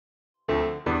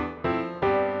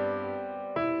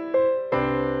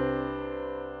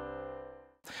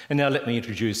And now let me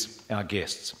introduce our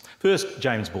guests. First,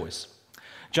 James Boyce.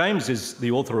 James is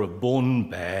the author of Born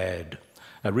Bad,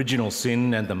 Original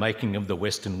Sin and the Making of the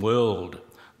Western World,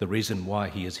 the reason why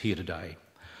he is here today.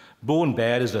 Born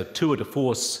Bad is a tour de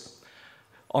force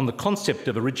on the concept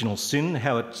of original sin,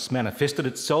 how it's manifested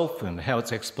itself and how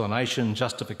its explanation,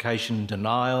 justification,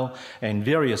 denial and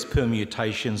various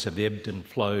permutations have ebbed and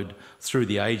flowed through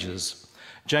the ages.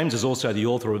 James is also the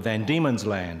author of Van Diemen's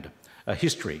Land, a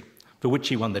history, for which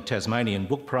he won the Tasmanian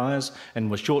Book Prize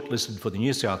and was shortlisted for the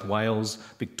New South Wales,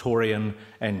 Victorian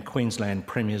and Queensland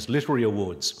Premiers Literary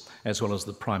Awards, as well as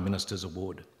the Prime Minister's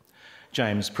Award.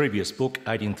 James' previous book,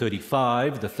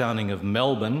 1835, The Founding of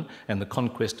Melbourne and the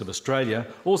Conquest of Australia,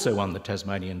 also won the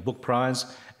Tasmanian Book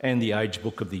Prize and the Age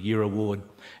Book of the Year Award,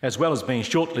 as well as being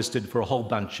shortlisted for a whole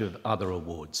bunch of other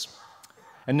awards.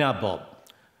 And now Bob.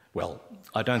 Well,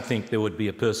 I don't think there would be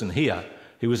a person here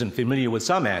who isn't familiar with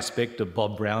some aspect of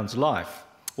Bob Brown's life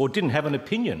or didn't have an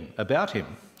opinion about him.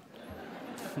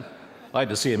 I had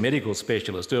to see a medical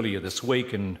specialist earlier this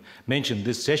week and mentioned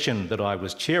this session that I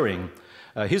was chairing.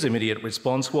 His immediate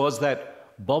response was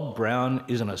that Bob Brown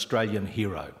is an Australian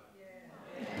hero.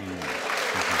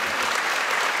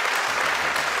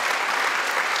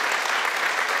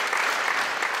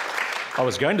 I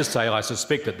was going to say I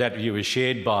suspect that view is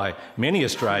shared by many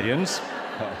Australians,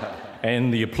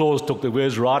 and the applause took the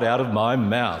words right out of my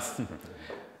mouth.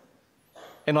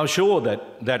 And I'm sure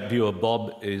that view of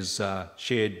Bob is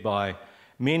shared by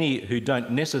many who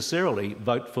don't necessarily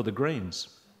vote for the Greens.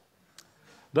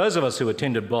 Those of us who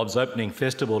attended Bob's opening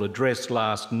festival address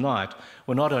last night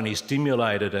were not only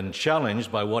stimulated and challenged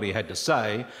by what he had to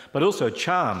say, but also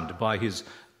charmed by his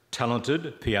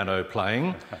talented piano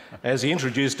playing as he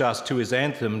introduced us to his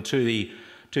anthem to the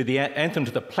anthem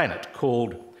to the planet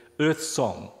called Earth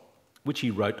Song, which he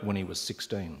wrote when he was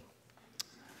 16.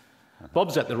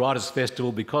 Bob's at the Writers'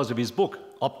 Festival because of his book,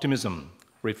 Optimism,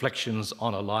 Reflections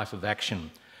on a Life of Action,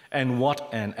 and what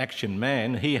an action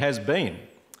man he has been.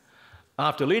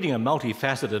 After leading a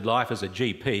multifaceted life as a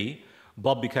GP,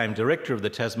 Bob became director of the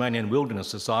Tasmanian Wilderness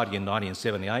Society in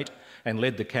 1978 and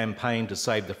led the campaign to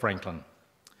save the Franklin.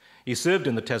 He served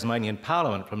in the Tasmanian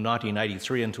Parliament from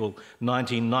 1983 until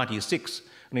 1996,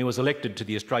 and he was elected to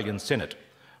the Australian Senate,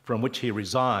 from which he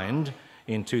resigned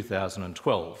in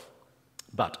 2012,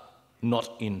 but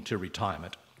not into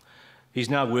retirement. He's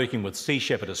now working with Sea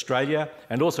Shepherd Australia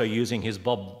and also using his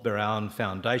Bob Brown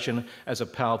Foundation as a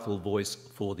powerful voice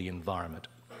for the environment.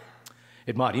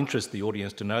 It might interest the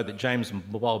audience to know that James and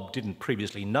Bob didn't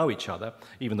previously know each other,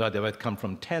 even though they both come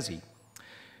from Tassie.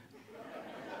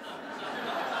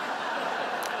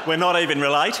 We're not even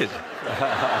related.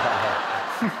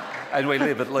 And we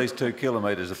live at least 2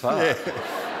 kilometres apart.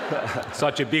 Yeah.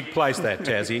 Such a big place, that,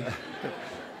 Tassie.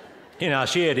 In our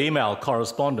shared email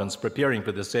correspondence preparing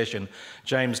for the session,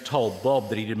 James told Bob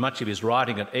that he did much of his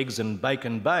writing at Eggs and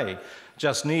Bacon Bay,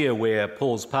 just near where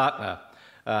Paul's partner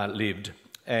lived,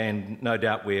 and no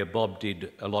doubt where Bob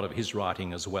did a lot of his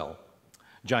writing as well.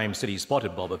 James said he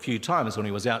spotted Bob a few times when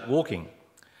he was out walking.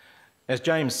 As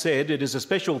James said, it is a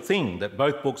special thing that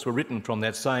both books were written from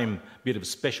that same bit of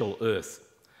special earth,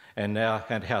 and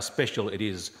how special it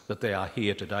is that they are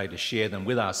here today to share them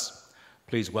with us.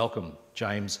 Please welcome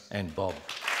James and Bob.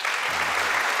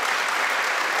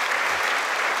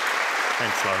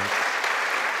 Thanks, Lawrence.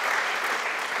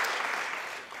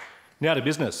 Now to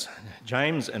business.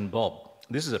 James and Bob,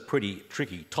 this is a pretty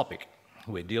tricky topic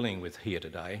we're dealing with here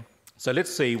today. So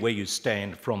let's see where you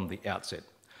stand from the outset.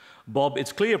 Bob,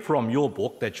 it's clear from your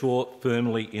book that you're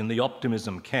firmly in the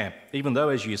optimism camp, even though,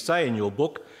 as you say in your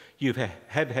book, you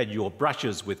have had your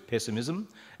brushes with pessimism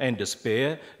and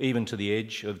despair, even to the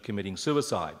edge of committing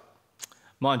suicide.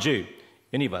 Mind you,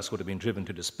 any of us would have been driven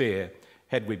to despair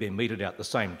had we been meted out the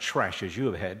same trash as you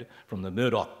have had from the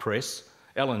Murdoch press,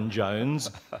 Alan Jones,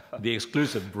 the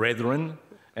exclusive brethren,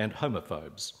 and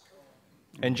homophobes.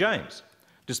 And James,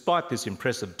 despite this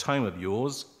impressive tome of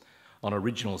yours on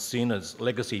original sin as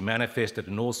legacy manifested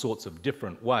in all sorts of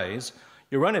different ways,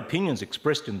 your own opinions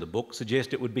expressed in the book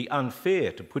suggest it would be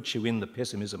unfair to put you in the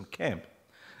pessimism camp,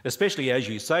 especially as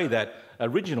you say that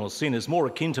original sin is more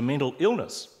akin to mental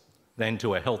illness than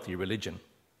to a healthy religion.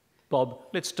 Bob,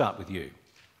 let's start with you.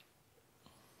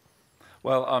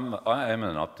 Well, I am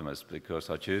an optimist because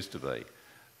I choose to be.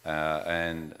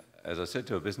 And as I said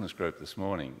to a business group this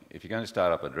morning, if you're going to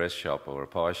start up a dress shop or a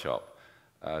pie shop,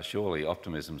 surely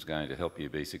optimism is going to help you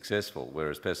be successful,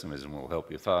 whereas pessimism will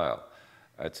help you fail.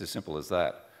 It's as simple as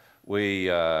that. We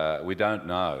don't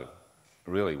know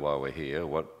really why we're here,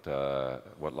 what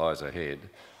lies ahead,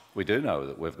 We do know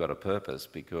that we've got a purpose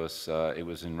because it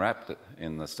was enwrapped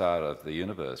in the start of the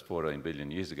universe 14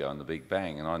 billion years ago in the Big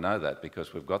Bang, and I know that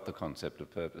because we've got the concept of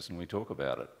purpose and we talk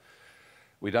about it.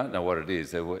 We don't know what it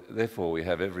is, therefore we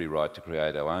have every right to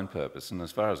create our own purpose, and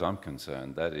as far as I'm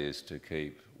concerned, that is to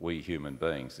keep we human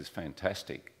beings, this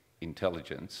fantastic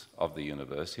intelligence of the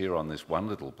universe, here on this one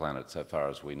little planet, so far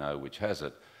as we know, which has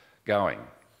it, going.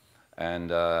 And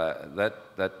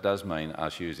that does mean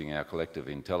us using our collective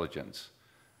intelligence,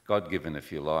 God-given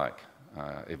if you like,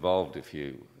 evolved if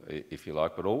you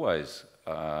like, but always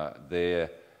there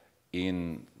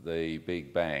in the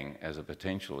Big Bang as a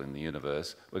potential in the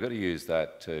universe. We've got to use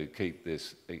that to keep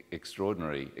this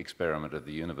extraordinary experiment of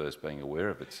the universe being aware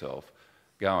of itself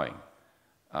going.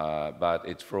 But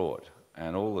it's fraught,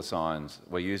 and all the signs,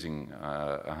 we're using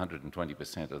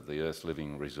 120% of the Earth's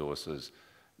living resources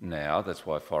now. That's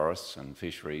why forests and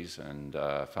fisheries and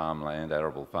farmland,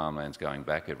 arable farmland's going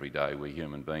back every day, we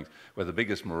human beings. We're the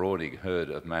biggest marauding herd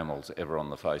of mammals ever on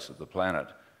the face of the planet.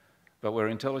 But we're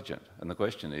intelligent, and the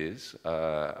question is,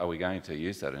 are we going to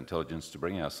use that intelligence to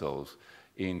bring ourselves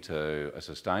into a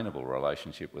sustainable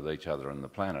relationship with each other and the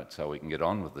planet so we can get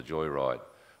on with the joyride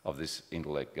of this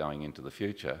intellect going into the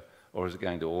future, or is it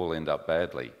going to all end up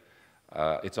badly?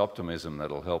 It's optimism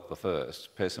that'll help the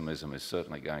first. Pessimism is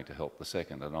certainly going to help the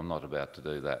second, and I'm not about to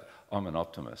do that. I'm an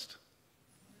optimist.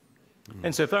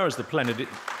 And so far as the planet,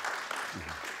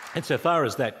 and so far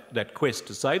as that quest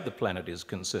to save the planet is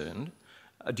concerned,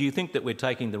 do you think that we're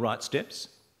taking the right steps?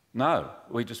 No,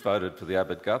 we just voted for the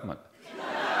Abbott government.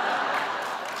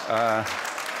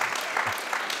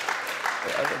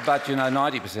 But, you know,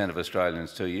 90% of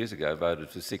Australians 2 years ago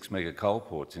voted for 6 mega coal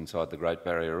ports inside the Great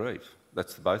Barrier Reef.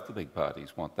 Both the big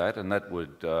parties want that, and that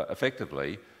would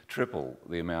effectively triple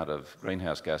the amount of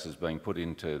greenhouse gases being put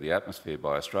into the atmosphere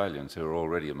by Australians, who are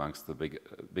already amongst the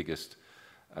biggest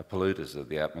polluters of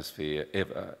the atmosphere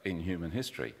ever in human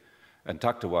history. And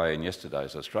tucked away in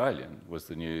yesterday's Australian was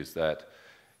the news that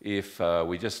if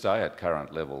we just stay at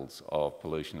current levels of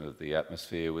pollution of the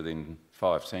atmosphere within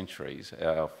 5 centuries,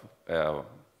 our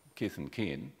kith and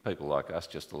kin, people like us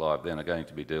just alive then, are going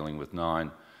to be dealing with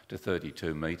 9 to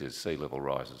 32 metres sea level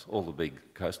rises. All the big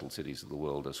coastal cities of the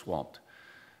world are swamped.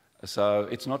 So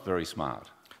it's not very smart.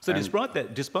 So despite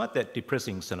that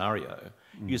depressing scenario,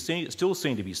 you still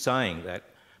seem to be saying that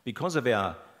because of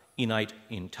our innate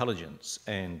intelligence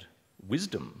and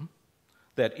wisdom,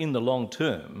 that in the long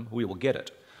term we will get it,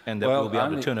 and that we'll be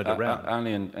able to turn it around.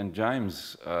 And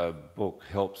James' book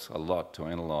helps a lot to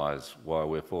analyse why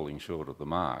we're falling short of the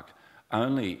mark.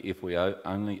 Only if we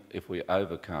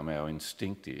overcome our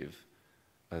instinctive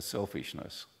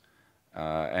selfishness.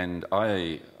 And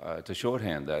to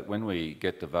shorthand that, when we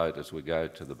get to vote as we go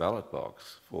to the ballot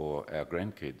box for our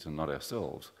grandkids and not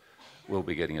ourselves, we'll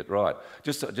be getting it right.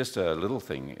 Just a little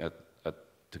thing,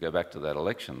 to go back to that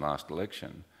last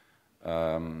election,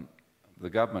 the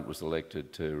government was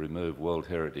elected to remove World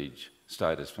Heritage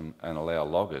status and allow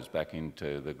loggers back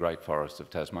into the Great Forests of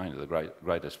Tasmania, the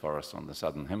greatest forests on the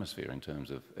southern hemisphere in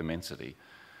terms of immensity.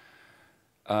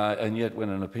 And yet when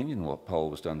an opinion poll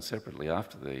was done separately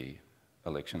after the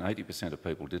election, 80% of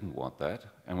people didn't want that.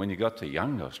 And when you got to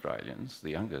young Australians,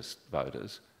 the youngest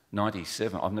voters,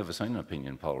 97, I've never seen an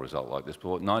opinion poll result like this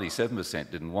before,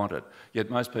 97% didn't want it, yet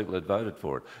most people had voted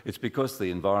for it. It's because the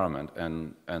environment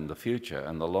and the future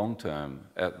and the long term,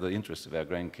 the interests of our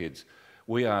grandkids,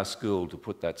 we are schooled to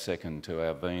put that second to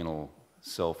our venal,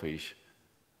 selfish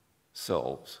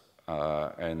selves.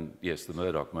 And yes, the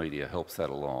Murdoch media helps that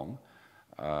along,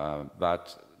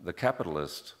 but the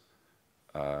capitalist,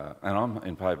 and I'm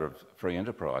in favour of free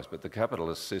enterprise, but the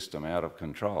capitalist system out of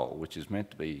control, which is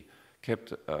meant to be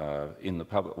kept in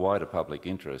the wider public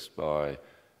interest by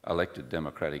elected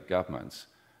democratic governments,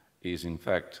 is in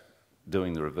fact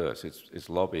doing the reverse.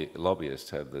 Lobbyists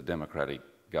have the democratic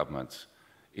governments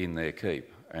in their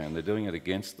keep, and they're doing it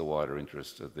against the wider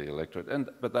interest of the electorate.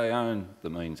 But they own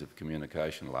the means of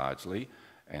communication largely,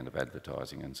 and of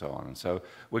advertising and so on. And so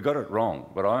we got it wrong.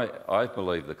 But I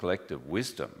believe the collective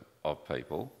wisdom of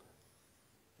people,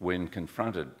 when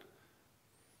confronted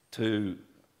to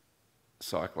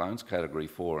cyclones, category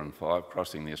 4 and 5,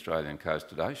 crossing the Australian coast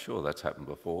today. Sure, that's happened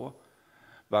before,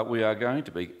 but they're going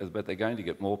to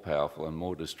get more powerful and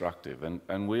more destructive,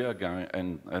 and we are going,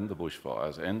 and the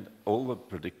bushfires and all the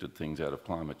predicted things out of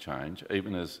climate change,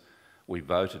 even as we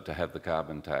voted to have the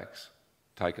carbon tax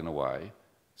taken away,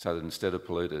 so that instead of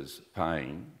polluters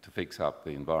paying to fix up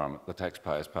the environment, the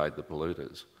taxpayers paid the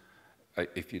polluters.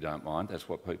 If you don't mind, that's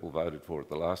what people voted for at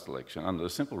the last election, under a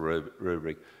simple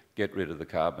rubric, get rid of the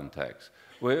carbon tax.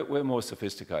 We're more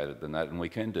sophisticated than that, and we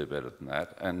can do better than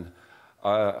that. And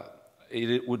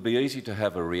it would be easy to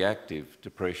have a reactive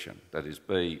depression, that is,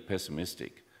 be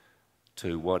pessimistic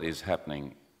to what is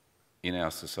happening in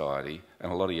our society,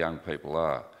 and a lot of young people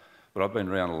are. But I've been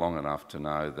around long enough to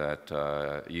know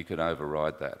that you can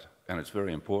override that, and it's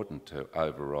very important to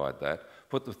override that.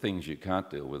 Put the things you can't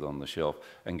deal with on the shelf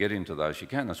and get into those you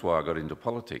can. That's why I got into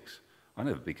politics. I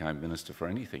never became minister for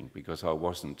anything because I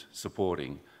wasn't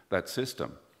supporting that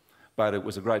system. But it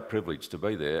was a great privilege to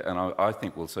be there, and I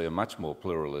think we'll see a much more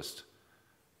pluralist,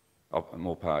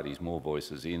 more parties, more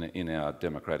voices in our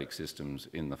democratic systems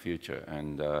in the future.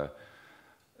 And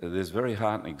there's very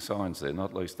heartening signs there,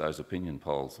 not least those opinion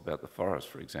polls about the forest,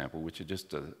 for example, which are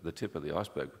just the tip of the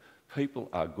iceberg. People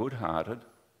are good-hearted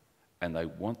and they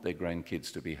want their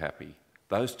grandkids to be happy.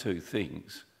 Those two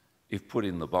things, if put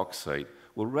in the box seat,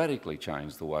 will radically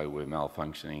change the way we're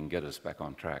malfunctioning and get us back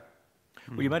on track.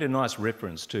 Well, you made a nice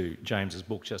reference to James's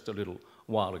book just a little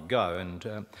while ago,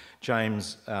 and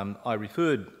James, I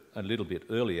referred a little bit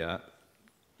earlier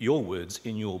your words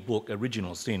in your book,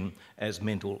 Original Sin, as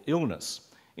mental illness.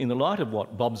 In the light of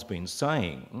what Bob's been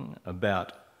saying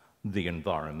about the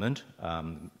environment,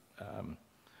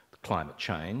 climate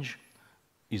change,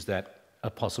 is that a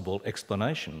possible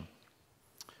explanation?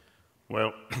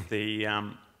 Well,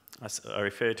 I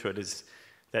refer to it as,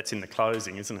 that's in the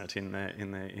closing, isn't it?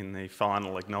 In the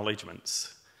final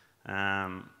acknowledgements,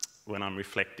 when I'm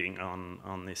reflecting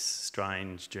on this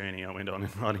strange journey I went on in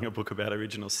writing a book about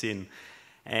original sin,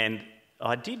 and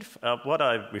I did what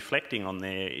I'm reflecting on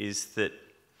there is that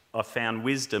I found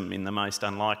wisdom in the most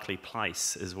unlikely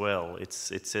place as well.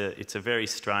 It's a very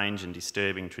strange and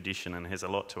disturbing tradition and has a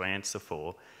lot to answer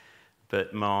for.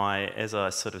 But as I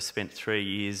sort of spent 3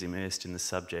 years immersed in the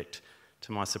subject,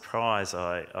 to my surprise,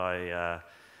 I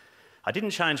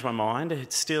didn't change my mind.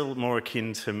 It's still more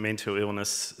akin to mental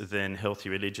illness than healthy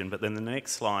religion. But then the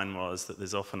next line was that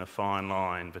there's often a fine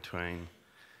line between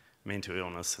mental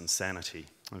illness and sanity,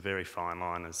 a very fine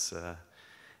line.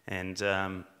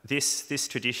 This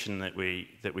tradition that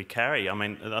we carry, I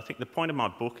mean, I think the point of my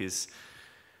book is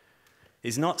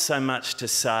not so much to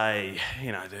say,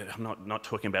 you know, that I'm not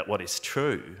talking about what is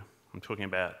true. I'm talking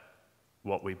about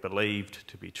what we believed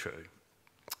to be true.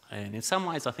 And in some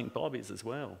ways, I think Bob is as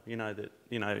well.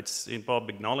 Bob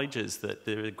acknowledges that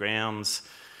there are grounds,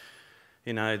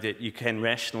 that you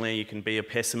can be a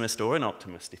pessimist or an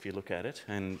optimist if you look at it.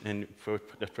 And for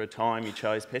a time, you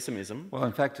chose pessimism. Well,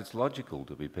 in fact, it's logical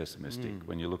to be pessimistic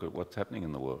when you look at what's happening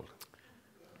in the world.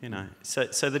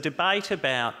 So the debate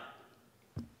about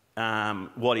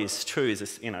what is true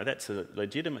is, that's a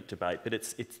legitimate debate, but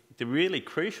it's the really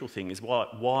crucial thing is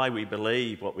why we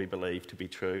believe what we believe to be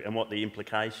true and what the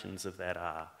implications of that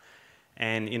are.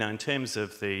 And in terms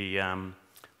of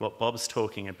what Bob's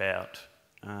talking about,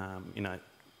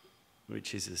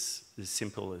 which is as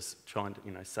simple as trying to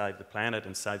save the planet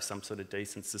and save some sort of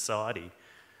decent society.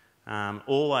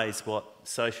 Always what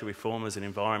social reformers and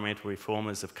environmental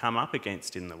reformers have come up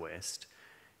against in the West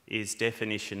is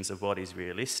definitions of what is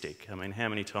realistic. I mean, how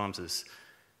many times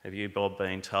have you, Bob,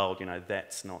 been told,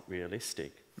 that's not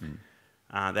realistic?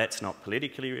 That's not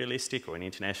politically realistic, or in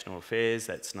international affairs,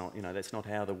 that's not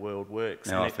how the world works.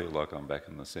 Now I feel like I'm back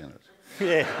in the Senate.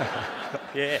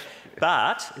 Yeah.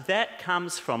 But that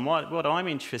comes from what I'm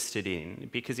interested in,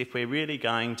 because if we're really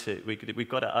going to, we've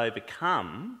got to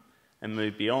overcome and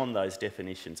move beyond those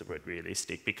definitions of what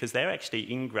realistic, because they're actually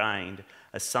ingrained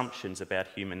assumptions about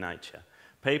human nature.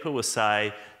 People will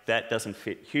say that doesn't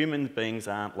fit. Human beings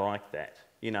aren't like that.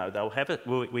 They'll have it.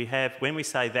 When we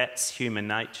say that's human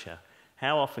nature,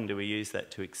 how often do we use that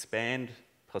to expand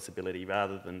possibility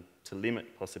rather than to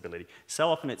limit possibility? So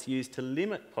often it's used to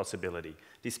limit possibility,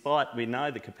 despite we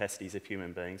know the capacities of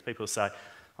human beings. People say,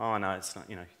 "Oh no, it's not.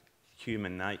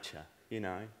 Human nature.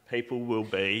 People will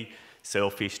be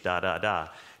selfish, da.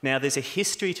 Now, there's a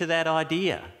history to that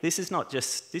idea. This is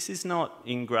not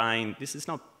ingrained, this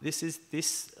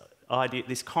idea,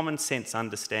 this common sense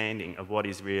understanding of what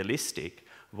is realistic,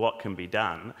 what can be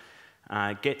done,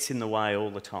 gets in the way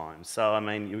all the time. So, I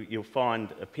mean, you'll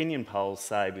find opinion polls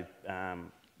say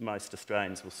most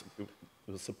Australians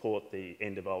will support the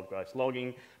end of old growth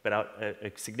logging, but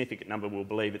a significant number will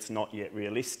believe it's not yet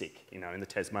realistic, in the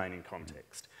Tasmanian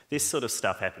context. This sort of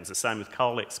stuff happens, the same with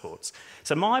coal exports.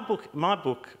 So my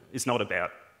book is not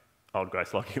about old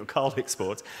growth logging or coal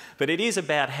exports, but it is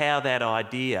about how that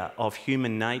idea of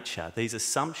human nature, these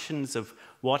assumptions of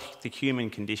what the human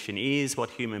condition is, what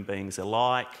human beings are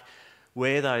like,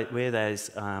 where those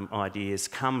ideas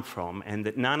come from, and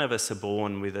that none of us are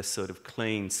born with a sort of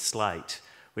clean slate.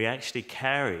 We actually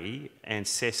carry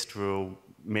ancestral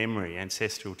memory,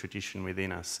 ancestral tradition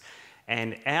within us.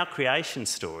 And our creation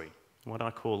story what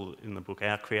I call in the book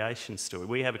our creation story.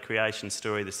 We have a creation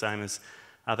story the same as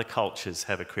other cultures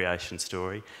have a creation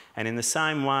story. And in the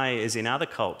same way as in other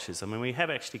cultures, I mean, we have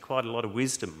actually quite a lot of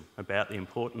wisdom about the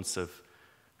importance of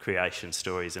creation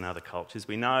stories in other cultures.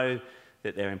 We know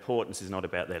that their importance is not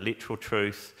about their literal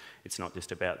truth, it's not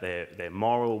just about their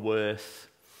moral worth.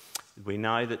 We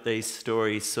know that these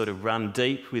stories sort of run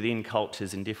deep within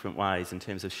cultures in different ways in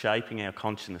terms of shaping our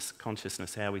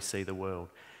consciousness, how we see the world.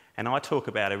 And I talk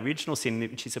about original sin,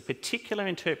 which is a particular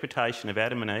interpretation of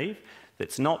Adam and Eve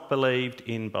that's not believed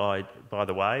in, by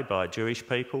the way, by Jewish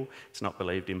people. It's not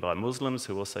believed in by Muslims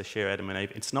who also share Adam and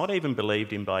Eve. It's not even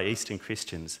believed in by Eastern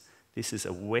Christians. This is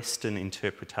a Western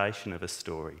interpretation of a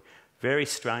story. Very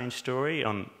strange story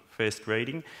on first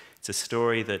reading. It's a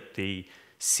story that the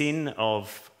sin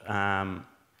of Adam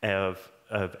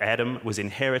was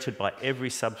inherited by every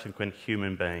subsequent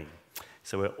human being.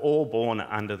 So we're all born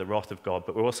under the wrath of God,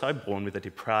 but we're also born with a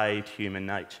depraved human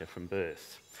nature from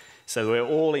birth. So we're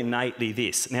all innately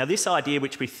this. Now, this idea,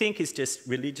 which we think is just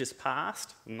religious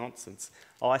past, nonsense,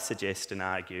 I suggest and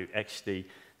argue actually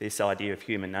this idea of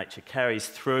human nature carries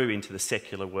through into the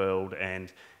secular world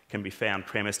and can be found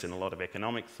premised in a lot of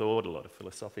economic thought, a lot of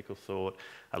philosophical thought,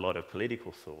 a lot of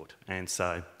political thought. And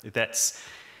so that's,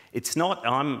 it's not,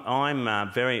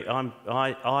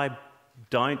 I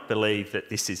don't believe that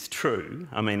this is true.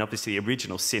 I mean, obviously,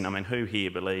 original sin, I mean, who here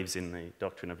believes in the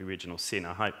doctrine of original sin?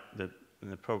 I hope that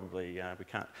probably we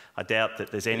can't, I doubt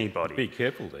that there's anybody. Be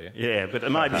careful there. Yeah, but it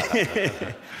might be.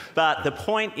 But the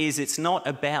point is, it's not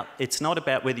about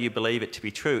whether you believe it to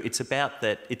be true. It's about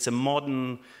that it's a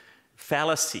modern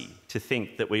fallacy to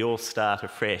think that we all start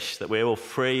afresh, that we're all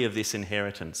free of this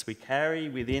inheritance. We carry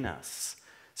within us.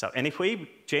 So, and if we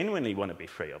genuinely want to be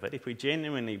free of it, if we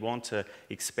genuinely want to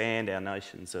expand our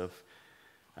notions of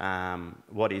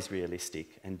what is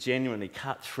realistic and genuinely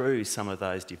cut through some of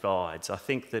those divides, I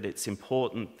think that it's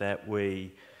important that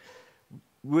we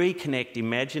reconnect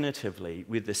imaginatively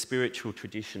with the spiritual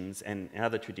traditions and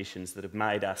other traditions that have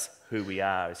made us who we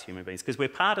are as human beings, because we're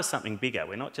part of something bigger.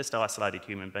 We're not just isolated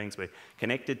human beings. We're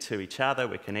connected to each other.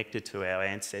 We're connected to our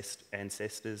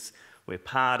ancestors. We're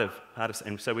part of,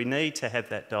 and so we need to have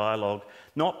that dialogue,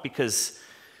 not because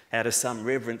out of some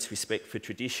reverence, respect for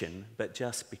tradition, but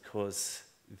just because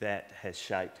that has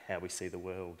shaped how we see the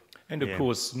world. And of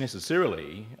course,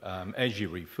 necessarily, as you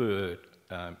refer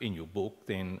in your book,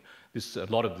 then a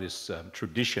lot of this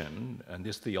tradition and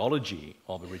this theology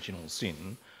of original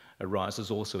sin arises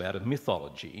also out of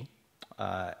mythology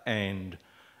and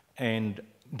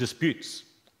disputes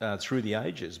through the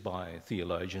ages by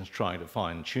theologians trying to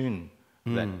fine-tune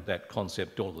that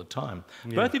concept all the time.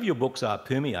 Yeah. Both of your books are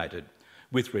permeated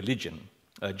with religion.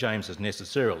 James has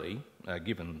necessarily,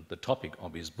 given the topic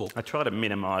of his book... I try to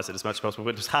minimise it as much as possible,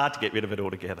 but it's hard to get rid of it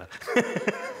altogether.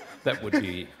 That would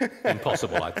be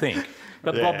impossible, I think.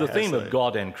 But yeah, Bob, the theme of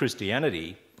God and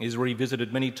Christianity is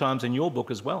revisited many times in your book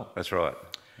as well. That's right.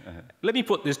 Let me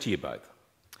put this to you both.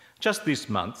 Just this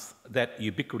month, that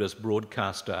ubiquitous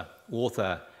broadcaster,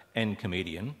 author and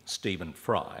comedian, Stephen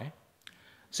Fry,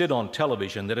 said on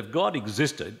television that if God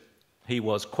existed, he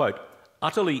was, quote,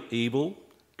 utterly evil,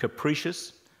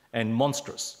 capricious and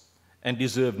monstrous and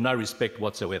deserved no respect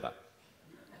whatsoever.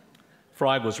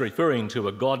 Fry was referring to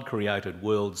a God-created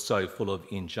world so full of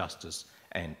injustice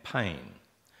and pain.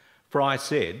 Fry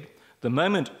said, the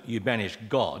moment you banish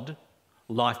God,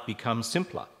 life becomes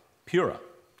simpler, purer,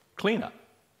 cleaner,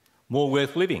 more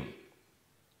worth living.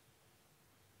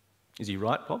 Is he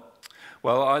right, Bob?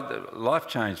 Well, life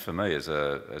changed for me as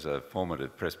a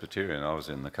formative Presbyterian. I was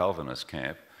in the Calvinist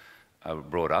camp,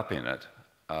 brought up in it,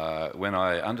 when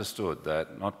I understood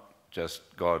that not just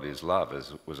God is love,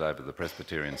 as was over the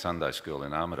Presbyterian Sunday School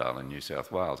in Armidale in New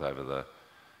South Wales, over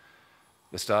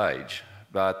the stage,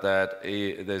 but that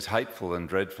there's hateful and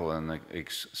dreadful and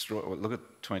look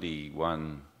at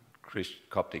 21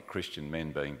 Coptic Christian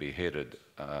men being beheaded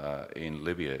in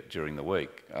Libya during the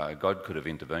week. God could have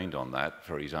intervened on that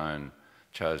for his own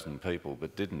chosen people,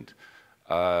 but didn't.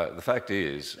 The fact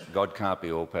is, God can't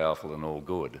be all-powerful and all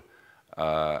good.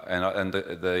 And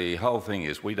the whole thing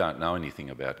is we don't know anything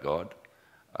about God,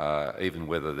 even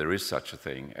whether there is such a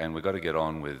thing, and we've got to get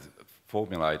on with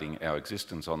formulating our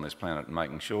existence on this planet and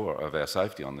making sure of our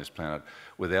safety on this planet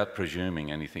without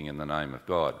presuming anything in the name of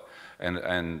God.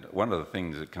 And one of the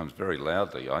things that comes very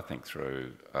loudly, I think,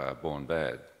 through Born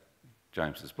Bad,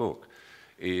 James's book,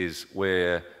 is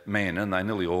where men, and they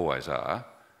nearly always are,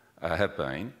 have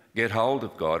been, get hold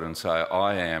of God and say,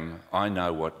 I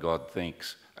know what God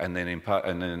thinks, and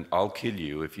then I'll kill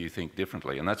you if you think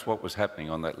differently. And that's what was happening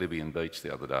on that Libyan beach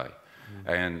the other day.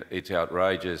 And it's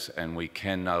outrageous, and we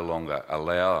can no longer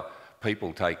allow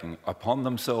people taking upon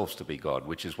themselves to be God,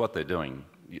 which is what they're doing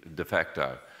de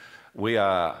facto. We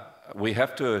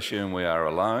have to assume we are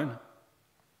alone,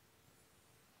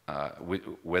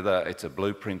 whether it's a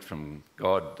blueprint from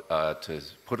God to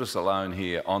put us alone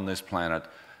here on this planet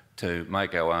to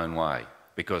make our own way,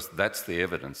 because that's the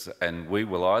evidence. And we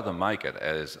will either make it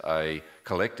as a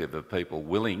collective of people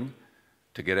willing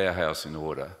to get our house in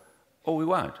order, or we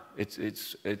won't.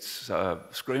 It's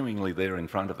screamingly there in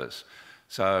front of us.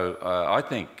 So I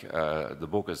think the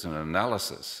book is an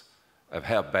analysis of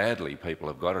how badly people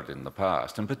have got it in the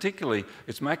past, and particularly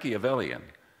it's Machiavellian,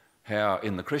 how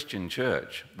in the Christian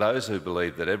church, those who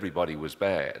believed that everybody was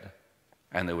bad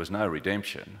and there was no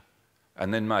redemption,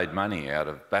 and then made money out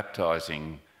of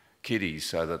baptising kiddies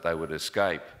so that they would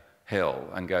escape hell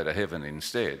and go to heaven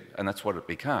instead. And that's what it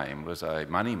became, was a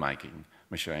money-making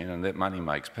machine, and that money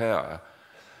makes power,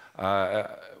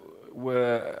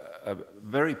 were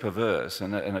very perverse,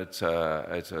 and it's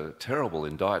a terrible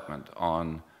indictment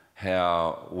on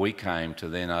how we came to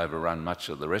then overrun much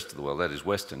of the rest of the world, that is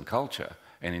Western culture,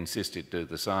 and insist it do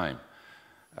the same.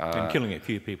 And killing a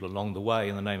few people along the way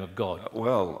in the name of God.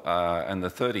 And the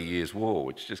 30 Years' War,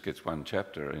 which just gets one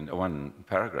chapter, in one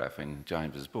paragraph in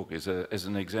James's book, is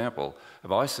an example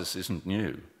of ISIS isn't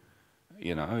new.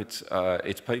 You know,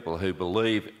 it's people who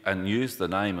believe and use the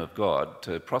name of God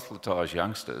to proselytise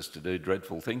youngsters to do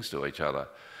dreadful things to each other.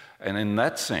 And in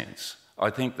that sense, I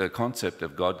think the concept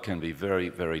of God can be very,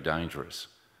 very dangerous.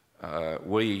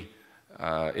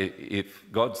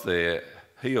 If God's there,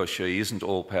 he or she isn't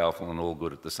all-powerful and all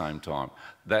good at the same time.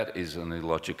 That is an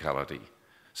illogicality.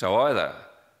 So either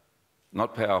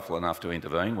not powerful enough to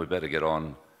intervene, we better get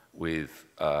on with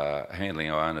handling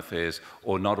our own affairs,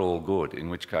 or not all good, in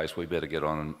which case we better get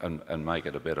on and make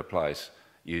it a better place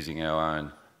using our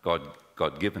own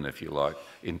God-given, if you like,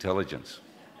 intelligence.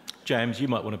 James, you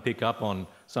might want to pick up on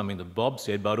something that Bob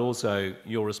said, but also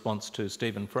your response to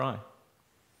Stephen Fry.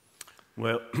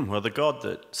 Well, the God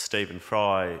that Stephen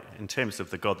Fry, in terms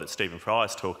of the God that Stephen Fry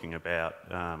is talking about,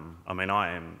 I mean,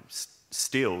 I am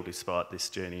still, despite this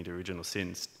journey into original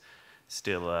sin,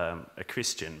 still a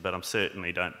Christian, but I'm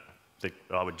certainly don't think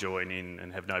I would join in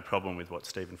and have no problem with what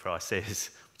Stephen Fry says,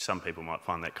 which some people might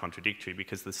find that contradictory,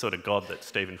 because the sort of God that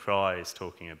Stephen Fry is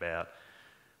talking about,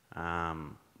 I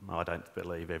don't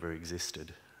believe ever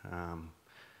existed.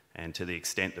 And to the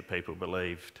extent that people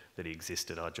believed that he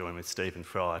existed, I joined with Stephen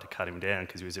Fry to cut him down,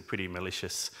 because he was a pretty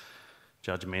malicious,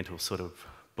 judgmental sort of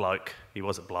bloke. He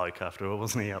was a bloke after all,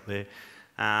 wasn't he, up there?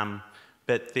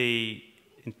 But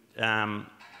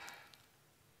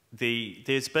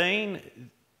there's been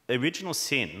original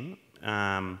sin.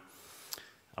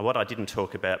 What I didn't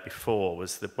talk about before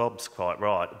was that Bob's quite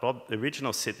right. The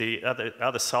original sin, the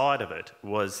other side of it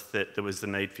was that there was the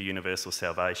need for universal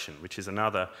salvation, which is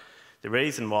the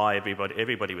reason why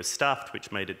everybody was stuffed,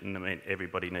 which meant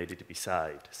everybody needed to be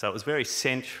saved. So it was very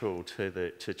central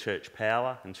to church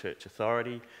power and church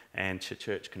authority and to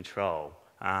church control,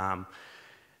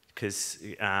 because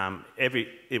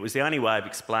it was the only way of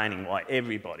explaining why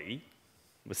everybody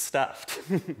was stuffed.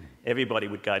 Everybody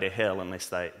would go to hell unless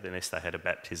they had a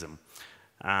baptism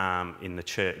in the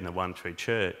church, in the one true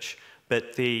church.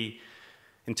 But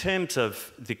in terms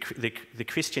of the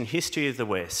Christian history of the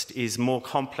West is more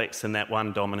complex than that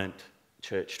one dominant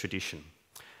church tradition.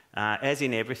 As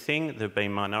in everything, there have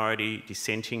been minority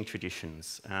dissenting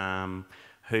traditions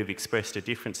who've expressed a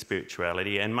different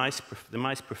spirituality, and the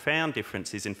most profound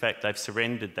difference is, in fact, they've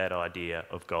surrendered that idea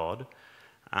of God,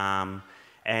 and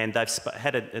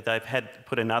they've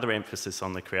put another emphasis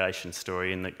on the creation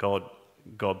story, in that God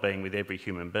being with every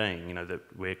human being. You know, that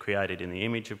we're created in the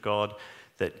image of God,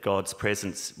 that God's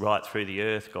presence right through the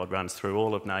earth, God runs through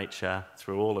all of nature,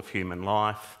 through all of human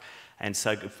life. And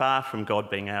so far from God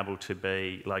being able to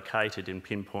be located and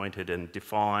pinpointed and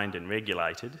defined and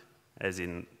regulated, as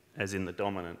in the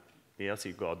dominant, the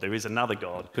Elsie God, there is another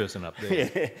God. The person up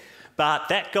there. Yeah. But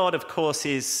that God, of course,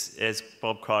 is, as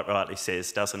Bob quite rightly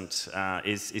says,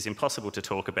 is impossible to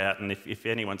talk about. And if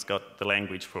anyone's got the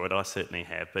language for it, I certainly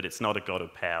have. But it's not a God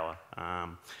of power.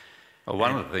 Well,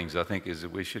 one of the things I think is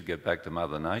that we should get back to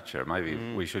Mother Nature. Maybe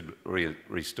we should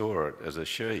restore it as a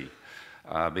she,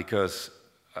 because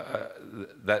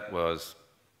that was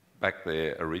back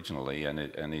there originally,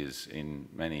 and is in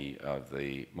many of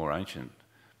the more ancient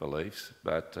beliefs.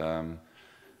 But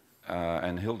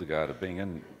and Hildegard of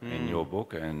Bingen, in your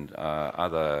book, and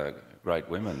other great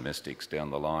women mystics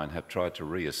down the line have tried to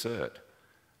reassert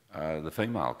the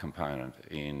female component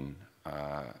in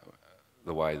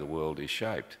the way the world is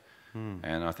shaped.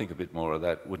 And I think a bit more of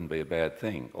that wouldn't be a bad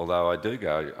thing. Although I do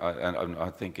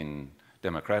I think in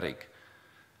democratic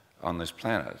on this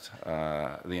planet,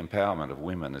 the empowerment of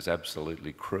women is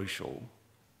absolutely crucial.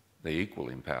 The equal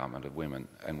empowerment of women,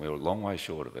 and we're a long way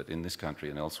short of it in this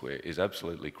country and elsewhere, is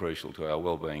absolutely crucial to our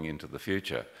well-being into the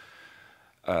future.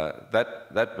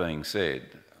 That being said,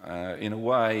 in a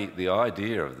way, the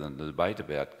idea of the debate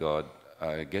about God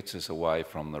gets us away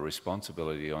from the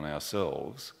responsibility on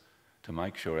ourselves to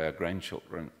make sure our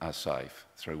grandchildren are safe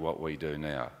through what we do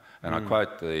now. And I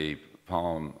quote the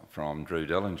poem from Drew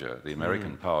Dellinger, the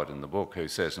American poet in the book, who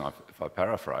says, and if I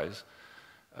paraphrase,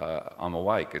 I'm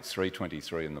awake, it's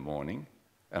 3:23 in the morning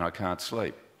and I can't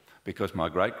sleep because my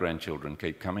great-grandchildren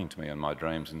keep coming to me in my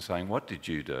dreams and saying, what did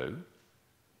you do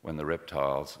when the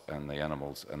reptiles and the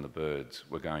animals and the birds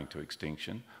were going to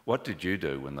extinction? What did you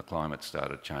do when the climate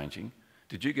started changing?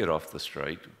 Did you get off the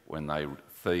street when they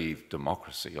thieved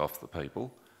democracy off the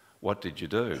people? What did you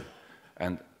do?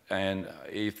 And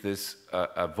if there's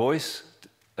a voice,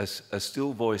 a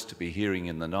still voice to be hearing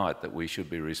in the night that we should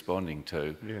be responding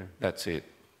to, that's it.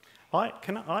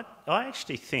 I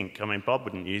actually think, I mean, Bob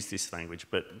wouldn't use this language,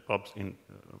 but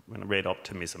when I read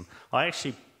Optimism, I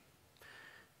actually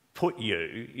put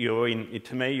you're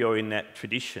in that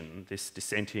tradition, this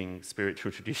dissenting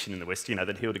spiritual tradition in the West, you know,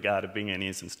 that Hildegard of Bingen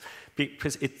is, and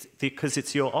because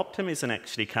it's your optimism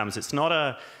actually comes, it's not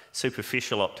a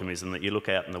superficial optimism that you look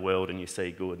out in the world and you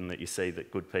see good and that you see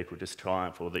that good people just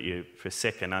triumph, or that you for a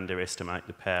second underestimate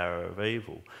the power of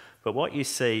evil. But what you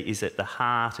see is at the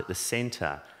heart, at the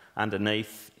centre,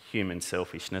 underneath human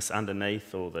selfishness,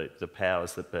 underneath all the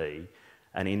powers that be,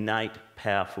 an innate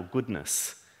powerful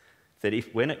goodness that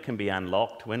when it can be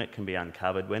unlocked, when it can be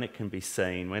uncovered, when it can be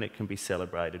seen, when it can be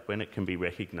celebrated, when it can be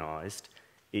recognised,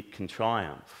 it can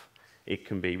triumph, it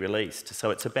can be released. So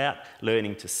it's about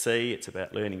learning to see, it's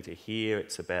about learning to hear,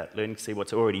 it's about learning to see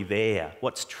what's already there,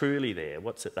 what's truly there,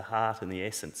 what's at the heart and the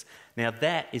essence. Now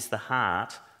that is the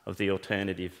heart of the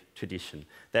alternative tradition.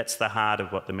 That's the heart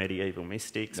of what the medieval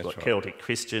mystics, what Celtic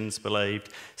Christians believed.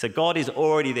 So God is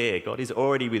already there, God is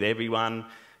already with everyone,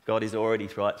 God is already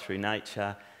right through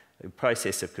nature. The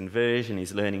process of conversion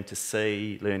is learning to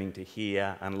see, learning to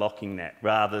hear, unlocking that,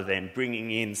 rather than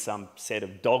bringing in some set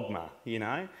of dogma, you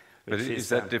know. But is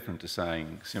that different to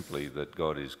saying simply that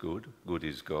God is good, good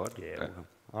is God? Yeah,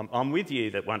 well, I'm with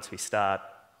you that once we start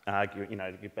arguing, you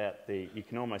know, about you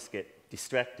can almost get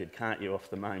distracted, can't you, off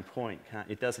the main point?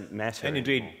 It doesn't matter. And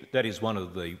indeed, that is one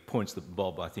of the points that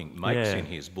Bob, I think, makes in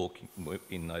his book,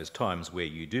 in those times where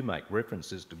you do make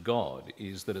references to God,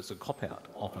 is that it's a cop-out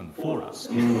often for us.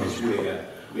 Because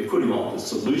we're putting off the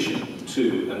solution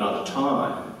to another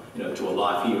time, you know, to a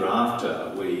life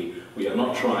hereafter. We are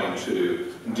not trying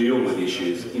to deal with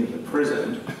issues in the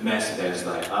present, massive as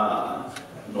they are,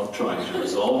 not trying to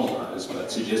resolve those, but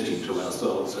suggesting to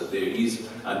ourselves that there is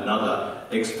another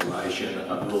explanation,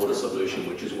 a broader solution,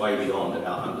 which is way beyond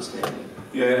our understanding.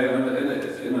 Yeah, in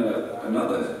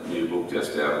another new book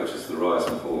just out, which is The Rise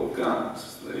and Fall of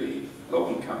Guns, the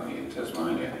logging company in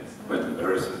Tasmania, Quentin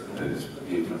Berris, who's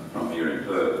from here in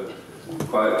Perth,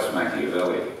 quotes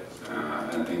Machiavelli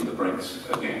in The Prince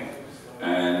again.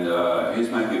 And here's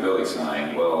Machiavelli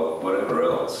saying, well, whatever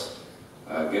else,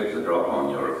 get the drop on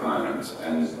your opponents,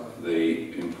 and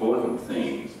the important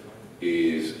thing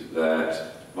is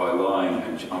that by lying,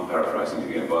 and I'm paraphrasing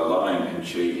again, by lying and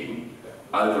cheating,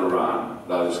 overrun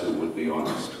those who would be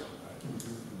honest.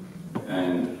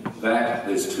 And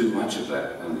there's too much of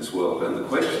that in this world. And the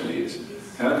question is,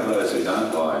 how do those who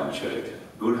don't lie and cheat,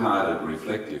 good-hearted,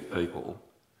 reflective people,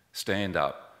 stand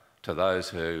up to those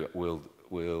who will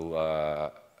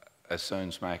as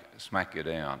soon smack you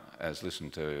down as listen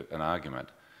to an argument?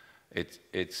 It's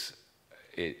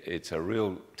a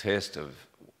real test of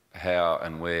how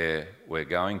and where we're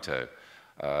going to.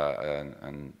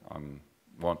 And I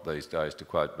want these days to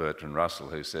quote Bertrand Russell,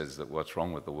 who says that what's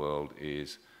wrong with the world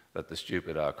is that the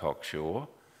stupid are cocksure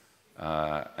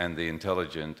and the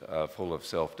intelligent are full of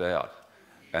self-doubt.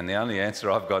 And the only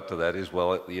answer I've got to that is,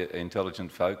 well, the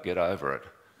intelligent folk, get over it.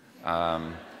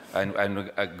 And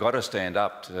we've got to stand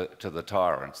up to the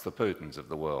tyrants, the Putins of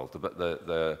the world,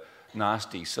 the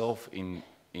nasty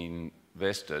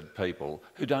self-invested people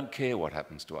who don't care what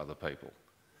happens to other people.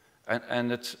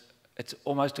 And it's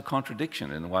almost a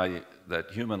contradiction in the way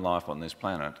that human life on this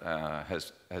planet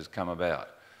has come about.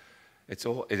 It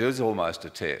is almost a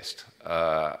test,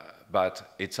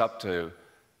 but it's up to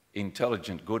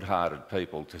intelligent, good-hearted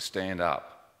people to stand up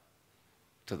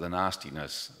to the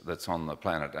nastiness that's on the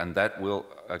planet, and that will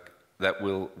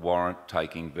warrant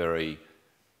taking very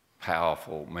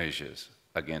powerful measures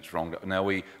against wrongdoing. Now,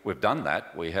 we've done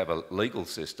that. We have a legal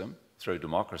system through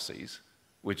democracies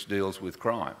which deals with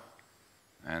crime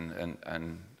and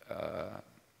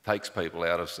takes people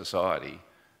out of society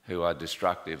who are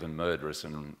destructive and murderous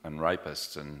and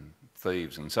rapists and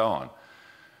thieves and so on.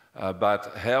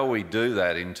 But how we do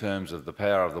that in terms of the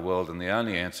power of the world, and the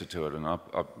only answer to it, and I've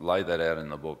laid that out in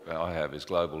the book I have, is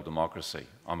global democracy.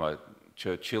 I'm a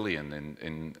Churchillian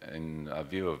in a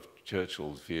view of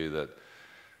Churchill's view that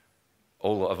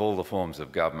all the forms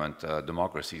of government,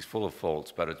 democracy is full of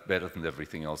faults, but it's better than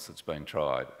everything else that's been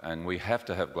tried. And we have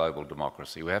to have global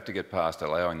democracy. We have to get past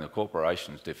allowing the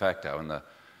corporations de facto and the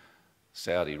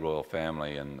Saudi royal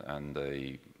family and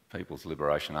the People's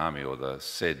Liberation Army, or the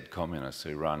said communists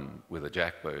who run with a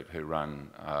jackboot, who run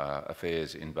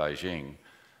affairs in Beijing,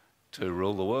 to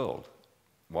rule the world.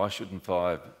 Why shouldn't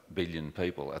 5 billion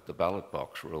people at the ballot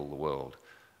box rule the world?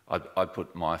 I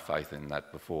put my faith in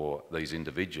that before these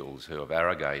individuals who have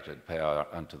arrogated power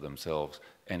unto themselves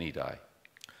any day.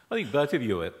 I think both of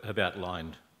you have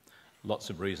outlined lots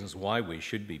of reasons why we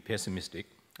should be pessimistic.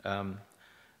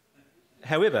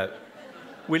 However,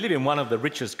 we live in one of the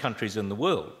richest countries in the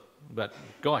world, but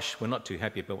gosh, we're not too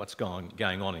happy about what's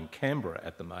going on in Canberra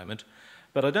at the moment.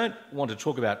 But I don't want to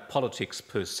talk about politics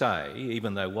per se,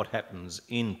 even though what happens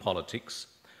in politics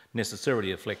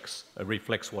necessarily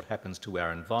reflects what happens to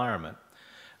our environment.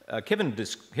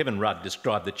 Kevin Rudd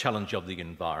described the challenge of the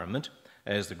environment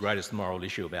as the greatest moral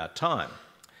issue of our time.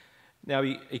 Now,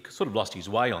 he sort of lost his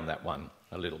way on that one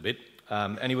a little bit,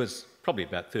 and he was probably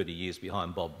about 30 years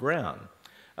behind Bob Brown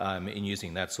in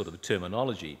using that sort of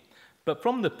terminology. But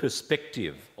from the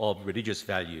perspective of religious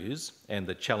values and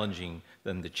the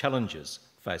challenges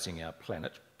facing our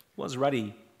planet, was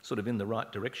Ruddy sort of in the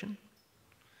right direction?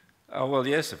 Oh, well,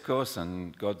 yes, of course,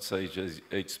 and God sees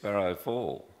each sparrow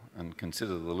fall and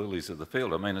consider the lilies of the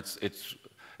field. I mean,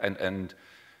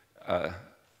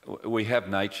 we have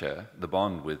nature, the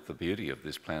bond with the beauty of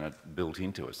this planet built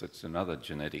into us. It's another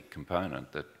genetic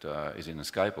component that is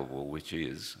inescapable, which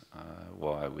is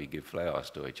why we give flowers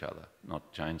to each other,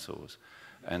 not chainsaws.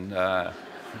 And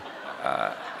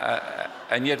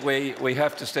yet we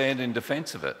have to stand in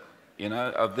defence of it, you know,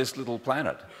 of this little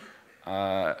planet,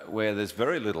 where there's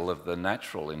very little of the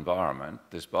natural environment,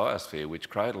 this biosphere which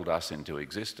cradled us into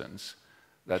existence,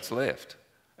 that's left.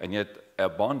 And yet our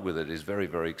bond with it is very,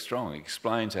 very strong. It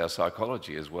explains our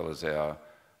psychology as well as our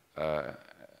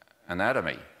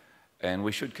anatomy. And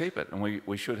we should keep it. And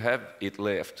we should have it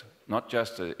left, not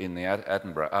just in the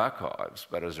Attenborough archives,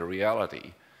 but as a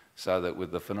reality, so that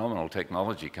with the phenomenal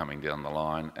technology coming down the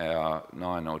line, our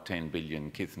 9 or 10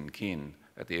 billion kith and kin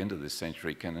at the end of this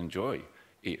century can enjoy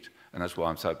it. And that's why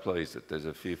I'm so pleased that there's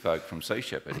a few folk from Sea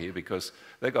Shepherd here, because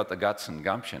they've got the guts and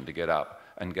gumption to get up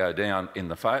and go down in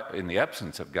the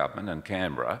absence of government and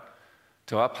Canberra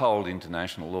to uphold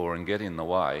international law and get in the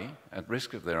way, at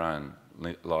risk of their own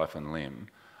life and limb,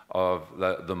 of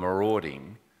the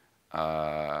marauding,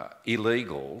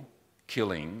 illegal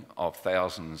killing of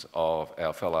thousands of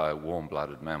our fellow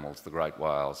warm-blooded mammals, the great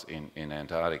whales in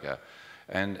Antarctica.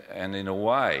 And in a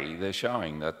way, they're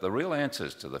showing that the real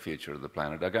answers to the future of the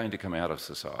planet are going to come out of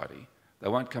society. They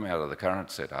won't come out of the current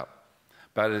setup.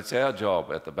 But it's our job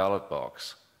at the ballot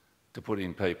box to put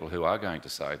in people who are going to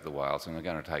save the whales and are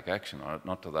going to take action on it,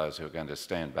 not to those who are going to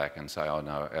stand back and say, oh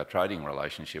no, our trading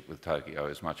relationship with Tokyo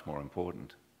is much more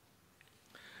important.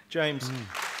 James.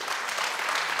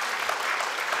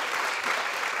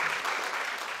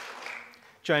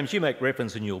 James, you make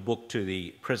reference in your book to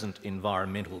the present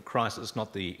environmental crisis.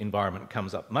 Not the environment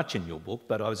comes up much in your book,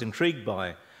 but I was intrigued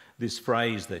by this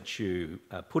phrase that you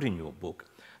put in your book,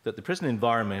 that the present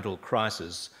environmental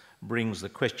crisis brings the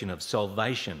question of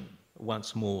salvation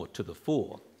once more to the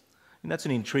fore. And that's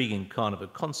an intriguing kind of a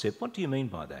concept. What do you mean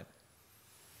by that?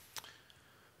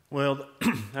 Well,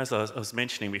 as I was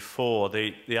mentioning before,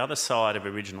 the other side of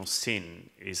original sin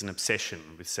is an obsession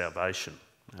with salvation.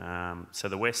 So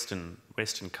the Western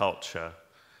culture,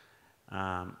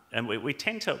 and we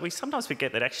sometimes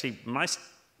forget that actually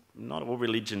not all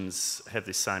religions have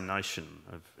this same notion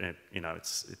of,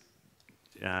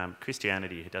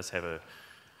 Christianity does have a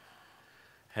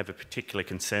particular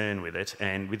concern with it,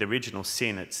 and with original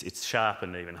sin, it's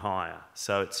sharpened even higher.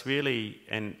 So it's really,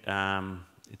 and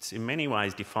it's in many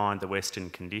ways defined the Western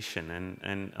condition,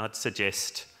 and I'd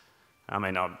suggest, I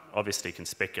mean, I obviously can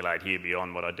speculate here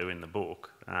beyond what I do in the book,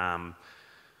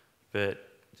 but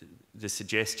the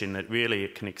suggestion that really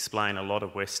it can explain a lot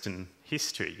of Western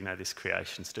history, you know, this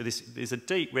creation story. There's a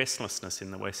deep restlessness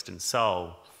in the Western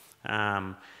soul.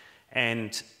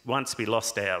 And once we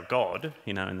lost our God,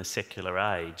 you know, in the secular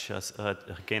age,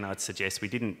 again, I'd suggest we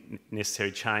didn't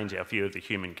necessarily change our view of the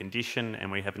human condition,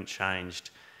 and we haven't changed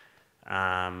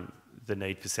the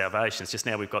need for salvation. It's just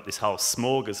now we've got this whole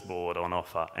smorgasbord on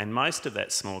offer, and most of that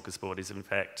smorgasbord is, in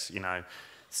fact, you know,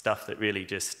 stuff that really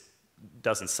just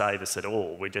doesn't save us at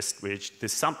all.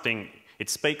 There's something, it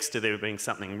speaks to there being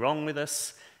something wrong with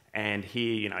us, and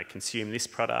here, you know, consume this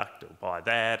product or buy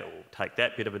that or take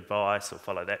that bit of advice or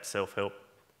follow that self-help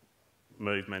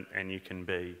movement, and you can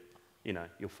be, you know,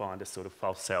 you'll find a sort of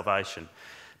false salvation.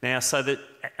 Now, so that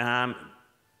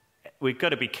we've got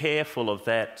to be careful of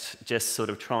that, just sort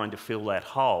of trying to fill that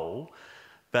hole.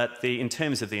 But in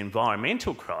terms of the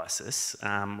environmental crisis,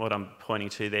 what I'm pointing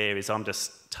to there is I'm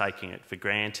just taking it for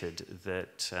granted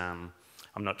that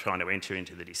I'm not trying to enter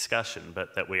into the discussion,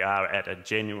 but that we are at a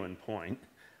genuine point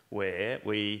where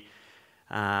we,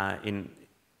 in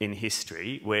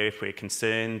history, where if we're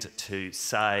concerned to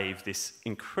save this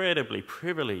incredibly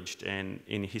privileged and,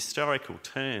 in historical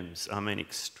terms, I mean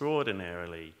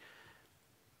extraordinarily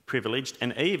privileged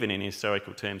and even in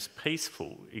historical terms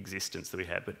peaceful existence that we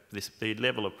have, but the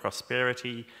level of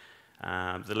prosperity,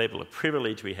 the level of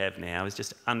privilege we have now is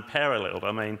just unparalleled.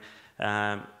 I mean,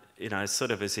 you know,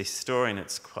 sort of as a historian,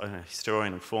 it's quite a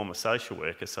historian and former social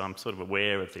worker, so I'm sort of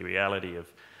aware of the reality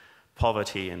of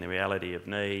poverty and the reality of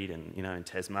need. And, you know, in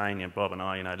Tasmania, Bob and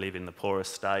I, you know, live in the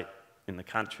poorest state in the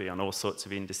country on all sorts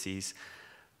of indices.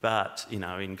 But, you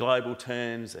know, in global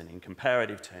terms and in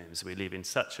comparative terms, we live in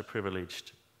such a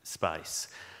privileged space.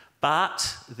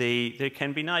 But there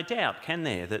can be no doubt, can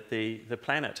there, that the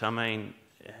planet, I mean,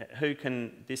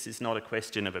 this is not a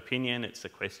question of opinion, it's a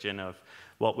question of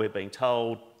what we're being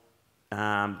told,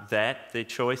 that the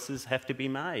choices have to be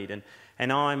made.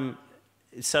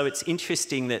 So it's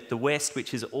interesting that the West,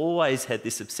 which has always had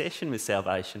this obsession with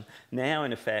salvation, now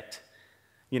in effect,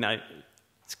 you know,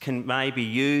 can maybe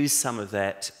use some of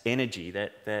that energy,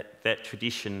 that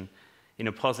tradition in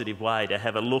a positive way to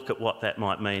have a look at what that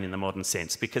might mean in the modern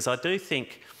sense. Because I do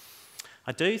think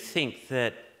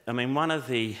that, I mean, one of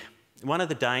the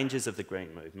dangers of the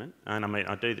Green movement, and I mean,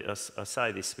 I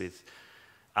say this with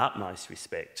utmost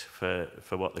respect for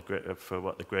what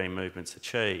the Green movement's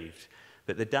achieved,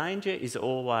 but the danger is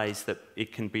always that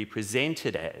it can be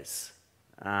presented as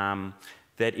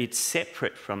that it's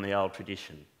separate from the old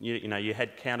tradition. You know, you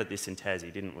had counted this in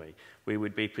Tassie, didn't we? We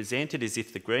would be presented as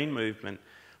if the Green movement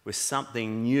was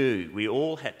something new. We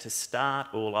all had to start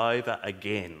all over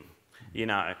again, you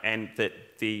know, and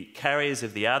that the carriers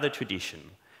of the other tradition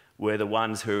were the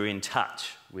ones who were in touch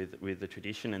with the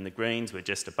tradition, and the Greens were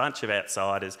just a bunch of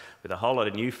outsiders with a whole lot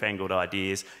of newfangled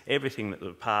ideas. Everything that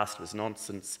the past was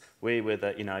nonsense. We're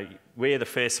the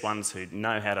first ones who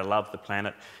know how to love the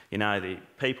planet. You know, the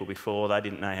people before, they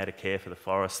didn't know how to care for the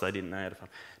forest, they didn't know how to...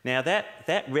 Now,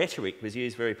 that rhetoric was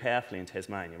used very powerfully in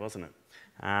Tasmania, wasn't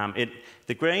it?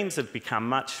 The Greens have become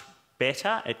much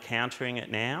better at countering it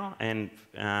now, and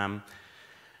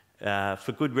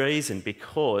for good reason,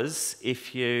 because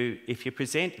if you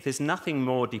present, there's nothing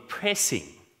more depressing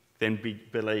than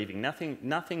believing.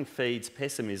 Nothing feeds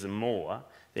pessimism more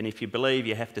than if you believe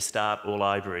you have to start all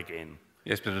over again.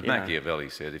 Yes, but as Machiavelli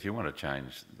said, if you want to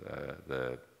change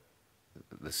the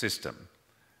system,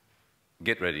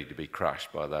 get ready to be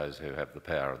crushed by those who have the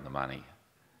power and the money.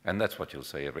 And that's what you'll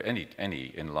see.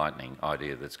 Any enlightening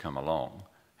idea that's come along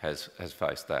has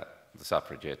faced that. The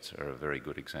suffragettes are a very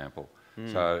good example.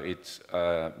 So it's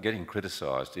getting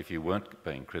criticised. If you weren't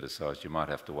being criticised, you might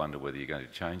have to wonder whether you're going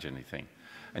to change anything.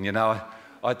 And you know,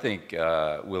 I think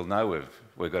we'll know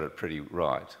we've got it pretty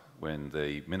right when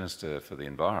the Minister for the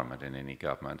Environment in any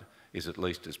government is at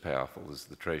least as powerful as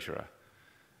the Treasurer.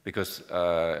 Because,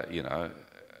 you know,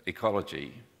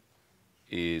 ecology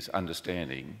is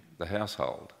understanding the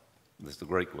household. There's the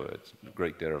Greek word,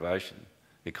 Greek derivation.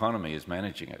 Economy is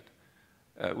managing it.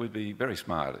 We'd be very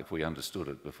smart if we understood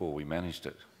it before we managed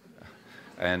it.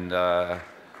 And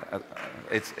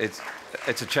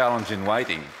it's a challenge in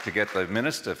waiting to get the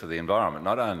Minister for the Environment,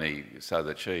 not only so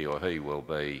that she or he will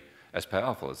be as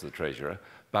powerful as the Treasurer,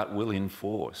 but will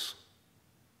enforce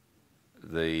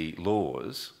the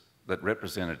laws that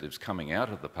representatives coming out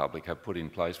of the public have put in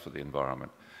place for the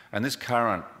environment. And this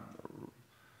current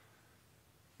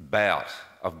bout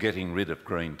of getting rid of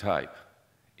green tape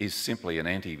is simply an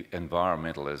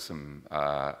anti-environmentalism,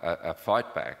 a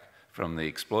fight back from the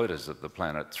exploiters of the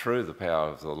planet through the power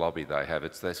of the lobby they have.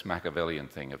 It's this Machiavellian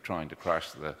thing of trying to crush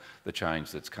the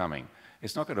change that's coming.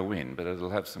 It's not going to win, but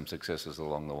it'll have some successes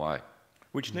along the way.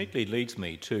 Which neatly leads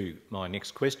me to my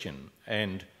next question,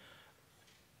 and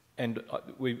I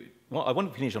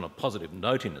want to finish on a positive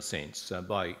note, in a sense,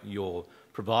 by your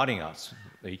providing us,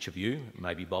 each of you,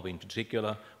 maybe Bob in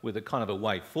particular, with a kind of a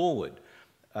way forward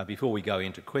before we go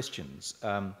into questions.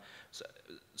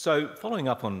 So following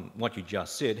up on what you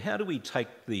just said, how do we take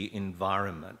the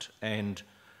environment and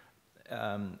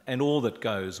all that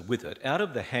goes with it out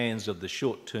of the hands of the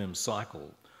short-term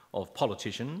cycle of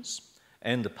politicians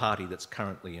and the party that's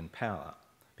currently in power,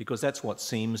 because that's what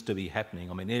seems to be happening.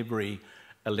 I mean, every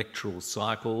electoral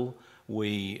cycle,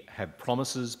 we have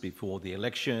promises before the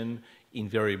election,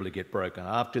 invariably get broken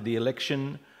after the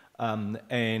election,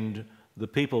 and the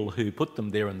people who put them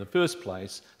there in the first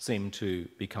place seem to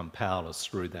become powerless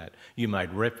through that. You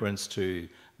made reference to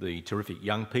the terrific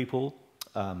young people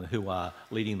who are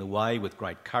leading the way with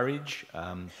great courage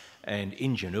and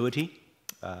ingenuity.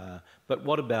 But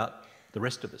what about the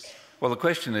rest of us? Well, the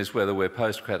question is whether we're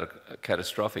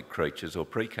post-catastrophic creatures or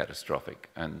pre-catastrophic.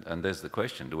 And there's the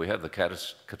question, do we have the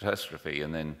catastrophe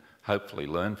and then hopefully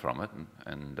learn from it?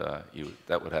 And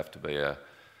that would have to be a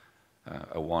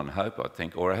one hope, I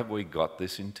think. Or have we got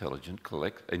this intelligence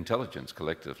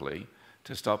collectively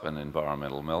to stop an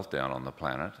environmental meltdown on the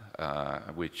planet,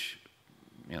 which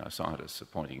scientists are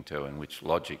pointing to, and which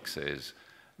logic says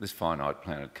this finite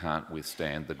planet can't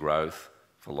withstand the growth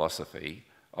philosophy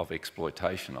of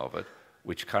exploitation of it,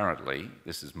 which currently,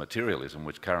 this is materialism,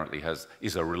 which currently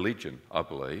is a religion, I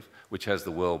believe, which has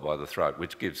the world by the throat,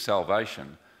 which gives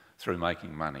salvation through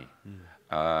making money.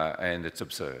 And it's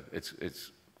absurd.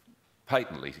 It's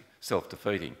patently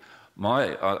self-defeating.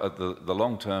 The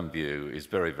long-term view is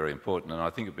very, very important, and I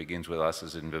think it begins with us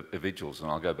as individuals,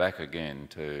 and I'll go back again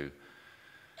to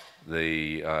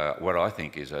what I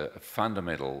think is a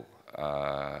fundamental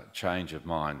change of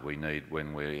mind we need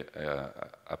when we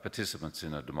are participants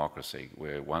in a democracy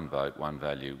where one vote, one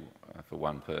value for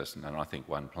one person, and I think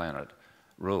one planet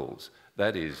rules.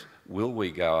 That is, will we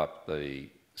go up the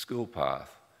school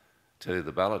path to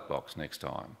the ballot box next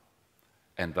time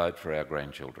and vote for our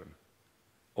grandchildren?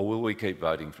 Or will we keep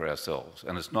voting for ourselves?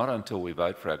 And it's not until we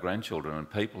vote for our grandchildren and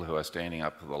people who are standing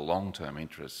up for the long-term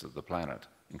interests of the planet,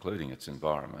 including its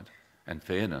environment and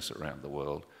fairness around the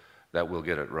world, that we'll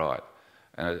get it right.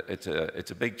 And it's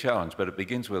a big challenge, but it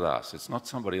begins with us. It's not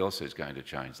somebody else who's going to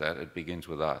change that, it begins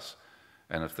with us.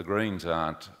 And if the Greens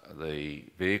aren't the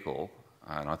vehicle,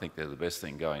 and I think they're the best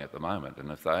thing going at the moment,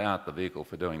 and if they aren't the vehicle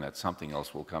for doing that, something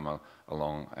else will come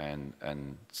along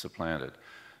and supplant it.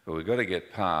 But we've got to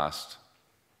get past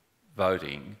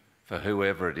voting for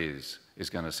whoever it is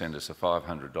going to send us a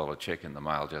 $500 cheque in the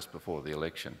mail just before the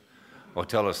election, or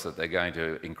tell us that they're going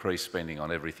to increase spending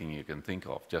on everything you can think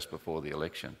of just before the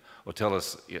election, or tell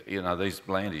us, these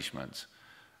blandishments.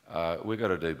 We've got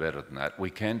to do better than that. We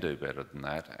can do better than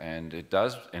that, and it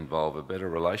does involve a better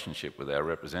relationship with our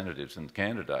representatives and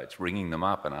candidates, ringing them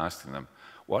up and asking them,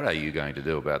 what are you going to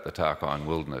do about the Tarkine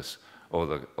Wilderness, or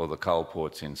the coal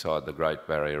ports inside the Great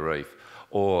Barrier Reef,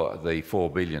 or the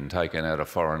 $4 billion taken out of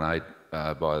foreign aid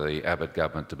by the Abbott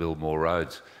government to build more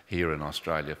roads here in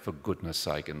Australia, for goodness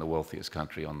sake, in the wealthiest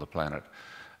country on the planet.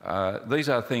 These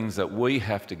are things that we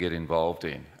have to get involved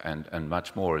in, and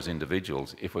much more as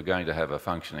individuals, if we're going to have a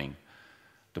functioning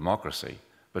democracy.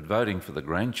 But voting for the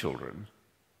grandchildren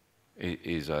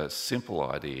is a simple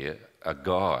idea, a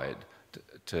guide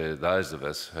to those of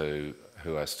us who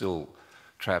are still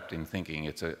trapped in thinking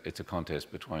it's a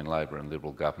contest between Labor and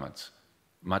Liberal governments.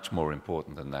 Much more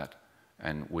important than that.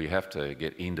 And we have to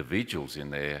get individuals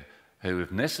in there who,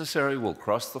 if necessary, will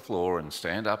cross the floor and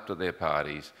stand up to their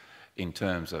parties in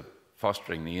terms of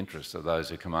fostering the interests of those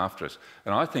who come after us.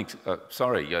 And I think,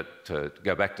 to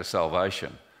go back to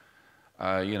salvation,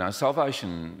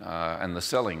 salvation and the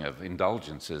selling of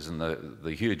indulgences and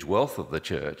the huge wealth of the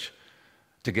church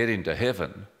to get into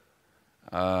heaven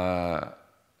got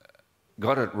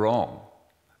it wrong.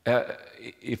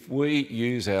 If we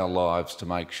use our lives to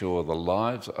make sure the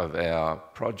lives of our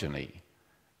progeny,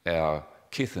 our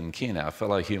kith and kin, our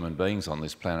fellow human beings on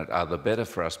this planet are the better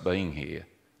for us being here,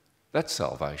 that's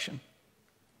salvation.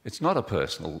 It's not a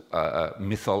personal,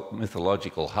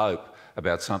 mythological hope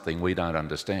about something we don't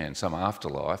understand, some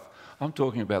afterlife. I'm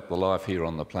talking about the life here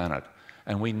on the planet,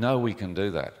 and we know we can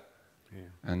do that.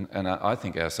 Yeah. And I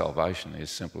think our salvation is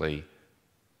simply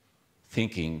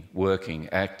thinking, working,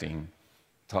 acting,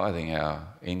 tithing our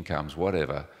incomes,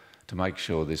 whatever, to make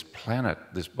sure this planet,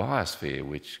 this biosphere,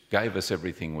 which gave us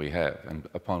everything we have and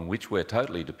upon which we're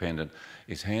totally dependent,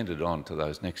 is handed on to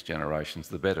those next generations,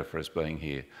 the better for us being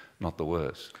here, not the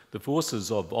worse. The forces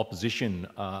of opposition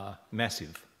are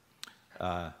massive.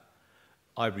 I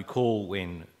recall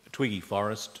when Twiggy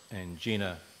Forrest and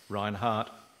Gina Rinehart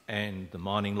and the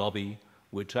mining lobby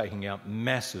were taking out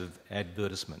massive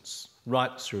advertisements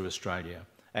right through Australia,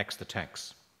 axe the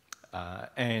tax.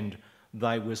 And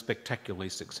they were spectacularly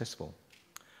successful.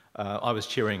 I was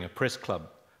chairing a press club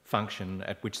function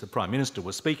at which the Prime Minister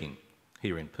was speaking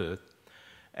here in Perth,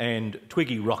 and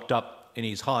Twiggy rocked up in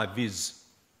his high-vis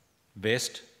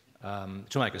vest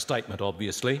to make a statement,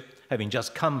 obviously, having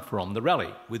just come from the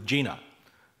rally with Gina,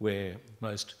 where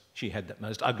she had that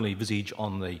most ugly visage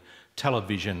on the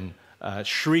television,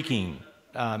 shrieking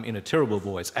in a terrible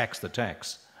voice, "Axe the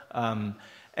tax."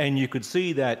 And you could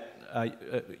see that,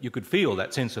 you could feel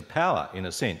that sense of power, in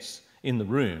a sense, in the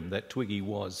room that Twiggy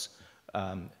was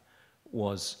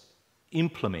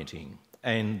implementing,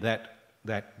 and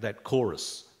that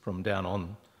chorus from down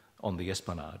on the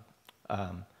esplanade.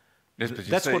 Yes, but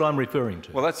that's what I'm referring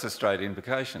to. Well, that's a straight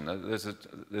invocation.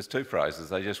 There's two phrases.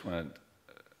 They just weren't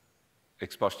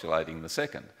expostulating the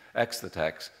second. Axe the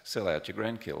tax, sell out your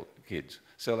grandkids,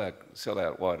 sell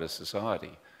out wider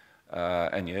society.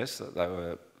 And yes, they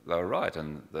were right.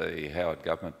 And the Howard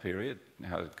government period,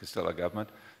 Howard Costello government,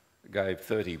 gave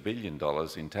 $30 billion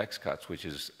in tax cuts, which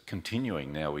is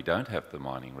continuing now. We don't have the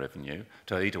mining revenue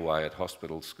to eat away at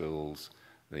hospitals, schools,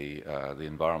 the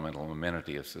environmental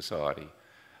amenity of society.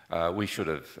 We should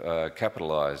have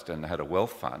capitalised and had a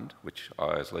wealth fund, which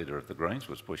I, as leader of the Greens,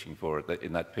 was pushing for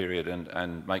in that period,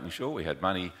 and making sure we had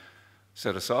money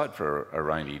set aside for a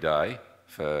rainy day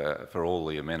for all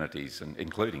the amenities, and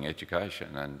including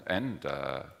education, and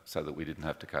so that we didn't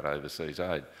have to cut overseas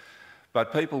aid.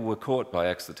 But people were caught by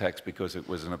Axe the tax because it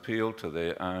was an appeal to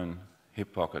their own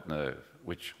hip pocket nerve,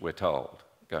 which we're told,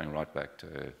 going right back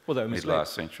to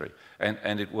mid-last century.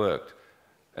 And it worked.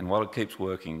 And while it keeps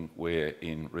working, we're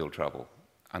in real trouble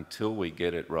until we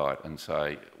get it right and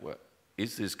say, well,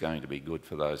 is this going to be good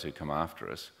for those who come after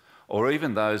us, or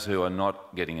even those who are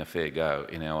not getting a fair go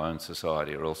in our own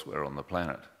society or elsewhere on the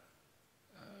planet?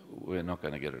 We're not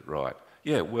going to get it right.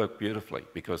 Yeah, it worked beautifully,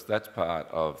 because that's part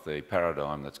of the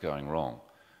paradigm that's going wrong,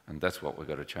 and that's what we've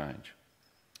got to change.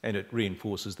 And it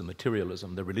reinforces the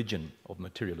materialism, the religion of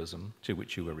materialism to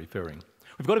which you were referring.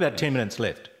 We've got about 10 minutes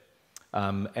left.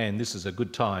 And this is a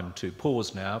good time to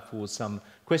pause now for some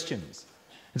questions.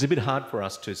 It's a bit hard for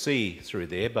us to see through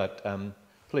there, but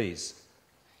please,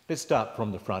 let's start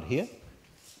from the front here.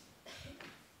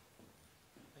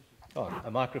 Oh, a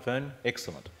microphone,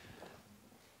 excellent.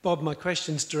 Bob, my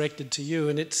question's directed to you,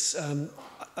 and it's,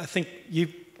 I think you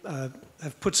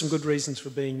have put some good reasons for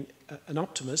being an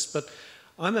optimist, but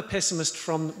I'm a pessimist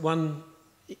from one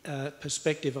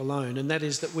perspective alone, and that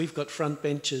is that we've got front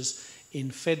benches in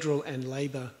federal and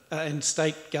Labor and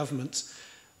state governments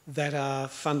that are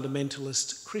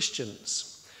fundamentalist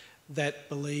Christians, that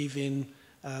believe in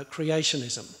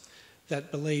creationism, that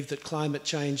believe that climate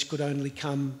change could only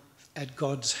come at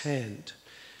God's hand.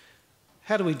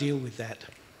 How do we deal with that?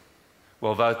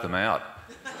 Well, vote them out.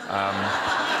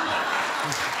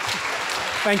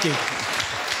 Thank you.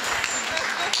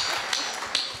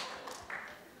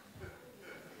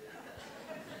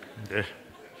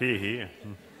 Here.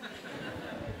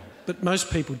 But most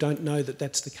people don't know that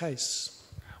that's the case.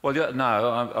 Well, yeah,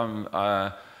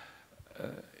 no,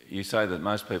 you say that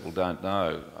most people don't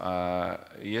know.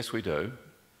 Yes, we do.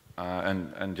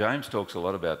 And James talks a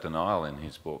lot about denial in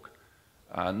his book.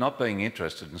 Not being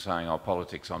interested in saying, oh,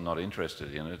 politics, I'm not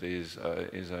interested in it, is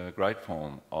a great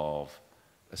form of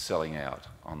selling out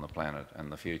on the planet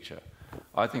and the future.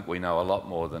 I think we know a lot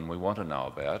more than we want to know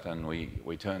about, and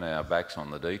we turn our backs on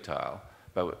the detail.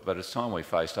 But it's time we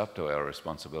faced up to our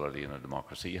responsibility in a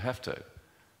democracy. You have to.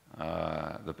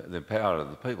 The power of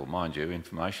the people, mind you,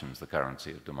 information's the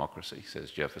currency of democracy,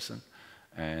 says Jefferson.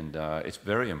 And it's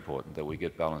very important that we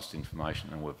get balanced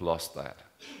information, and we've lost that.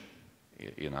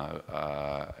 You know,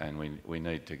 and we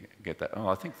need to get that. Oh,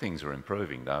 I think things are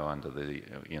improving though under the,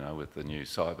 with the new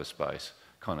cyberspace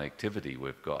connectivity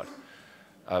we've got.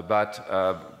 But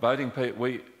voting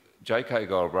people, J.K.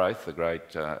 Galbraith, the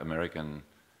great American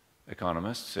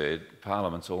economist, said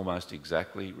parliaments almost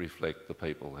exactly reflect the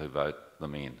people who vote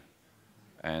them in.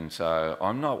 And so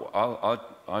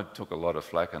I took a lot of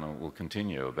flack, and I will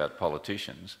continue, about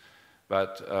politicians,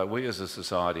 but we as a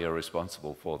society are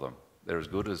responsible for them. They're as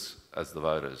good as the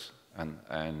voters,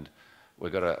 and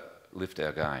we've got to lift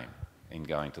our game in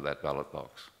going to that ballot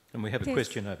box. And we have a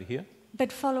question over here.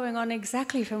 But following on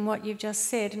exactly from what you've just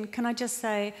said, and can I just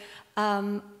say,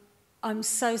 I'm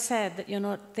so sad that you're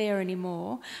not there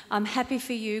anymore. I'm happy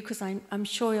for you, because I'm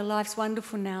sure your life's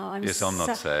wonderful now. I'm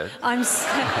not sad.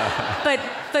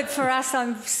 But for us,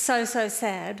 I'm so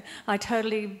sad. I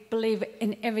totally believe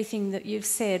in everything that you've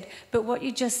said. But what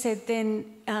you just said then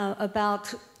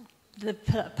about the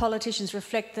politicians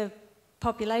reflect the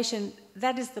population,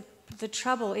 that is the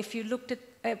trouble. If you looked at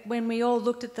when we all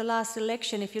looked at the last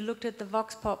election, if you looked at the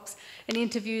vox pops and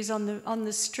interviews on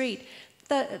the street,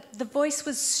 the voice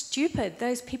was stupid.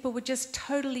 Those people were just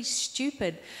totally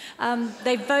stupid.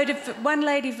 They voted for, one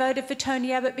lady voted for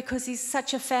Tony Abbott because he's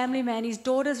such a family man. His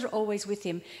daughters are always with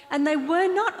him. And they were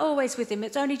not always with him.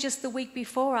 It's only just the week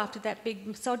before, after that big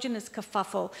misogynist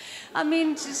kerfuffle. I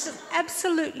mean, just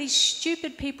absolutely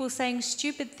stupid people saying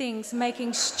stupid things,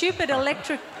 making stupid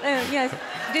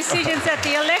decisions at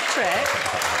the electorate.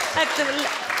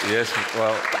 Yes,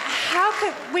 well... How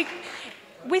could we...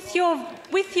 With your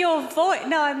voice...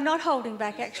 No, I'm not holding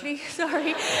back, actually.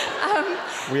 Sorry.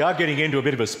 We are getting into a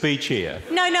bit of a speech here.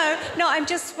 No. I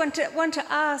just want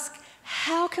to ask,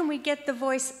 how can we get the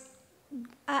voice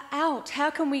out? How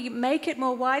can we make it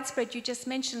more widespread? You just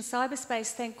mentioned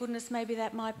cyberspace. Thank goodness, maybe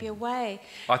that might be a way.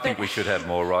 I think we should have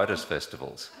more writers'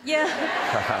 festivals.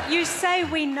 Yeah. You say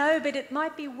we know, but it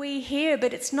might be we here,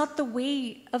 but it's not the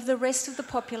we of the rest of the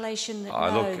population that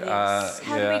know this.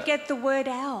 How do we get the word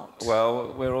out?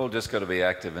 Well, we're all just got to be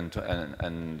active and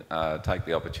take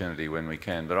the opportunity when we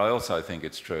can. But I also think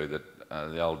it's true that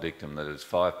the old dictum that it's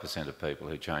 5% of people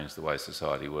who change the way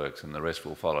society works and the rest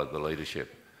will follow the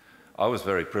leadership. I was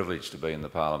very privileged to be in the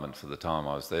Parliament for the time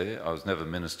I was there. I was never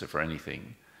Minister for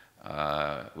anything,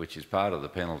 which is part of the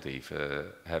penalty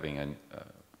for having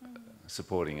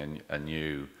supporting a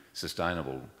new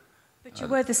sustainable... But you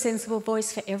were the sensible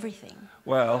voice for everything.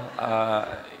 Well,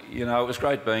 you know, it was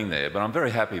great being there, but I'm very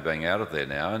happy being out of there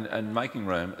now and making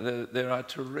room. There are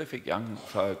terrific young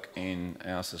folk in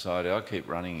our society. I keep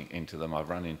running into them. I've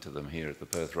run into them here at the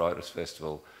Perth Writers'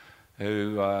 Festival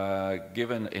who are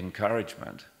given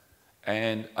encouragement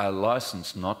and a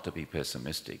licence not to be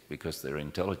pessimistic because they're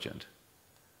intelligent.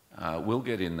 We'll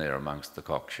get in there amongst the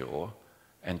cocksure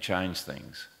and change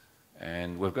things.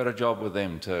 And we've got a job with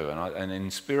them too. And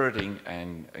inspiriting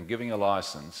and giving a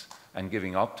licence and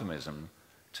giving optimism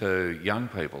to young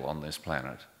people on this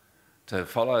planet to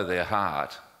follow their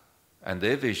heart and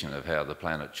their vision of how the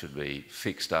planet should be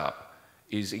fixed up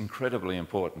is incredibly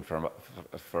important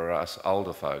for us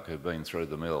older folk who've been through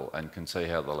the mill and can see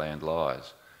how the land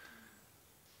lies.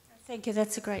 Thank you,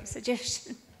 that's a great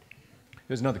suggestion.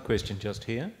 There's another question just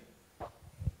here.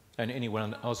 And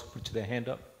anyone else put their hand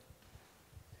up?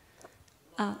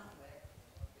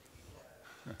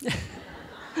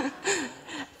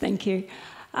 Thank you.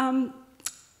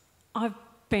 I've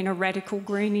been a radical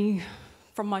greenie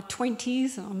from my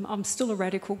 20s. I'm still a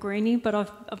radical greenie, but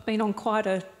I've been on quite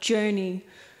a journey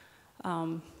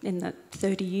in the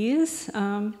 30 years.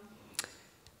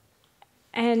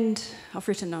 And I've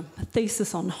written a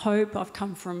thesis on hope. I've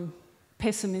come from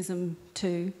pessimism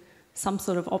to some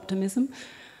sort of optimism.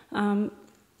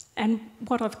 And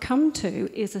what I've come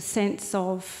to is a sense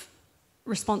of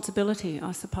responsibility,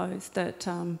 I suppose, that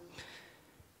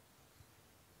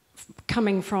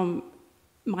coming from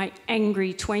my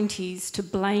angry 20s to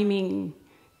blaming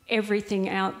everything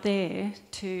out there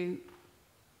to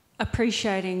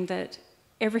appreciating that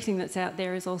everything that's out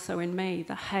there is also in me,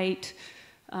 the hate,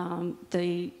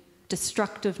 the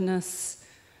destructiveness,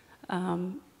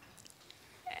 well,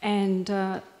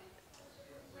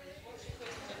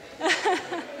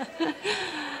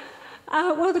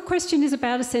 the question is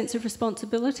about a sense of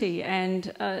responsibility,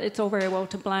 and it's all very well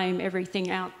to blame everything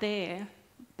out there,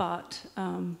 but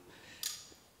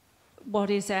what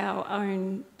is our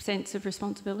own sense of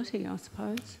responsibility, I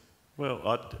suppose?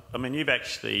 Well, I mean,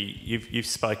 you've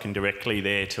spoken directly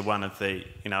there to one of the,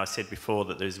 I said before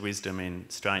that there's wisdom in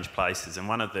strange places, and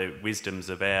one of the wisdoms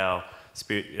of our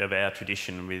spirit, of our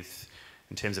tradition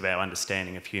in terms of our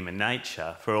understanding of human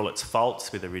nature, for all its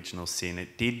faults with original sin,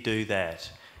 it did do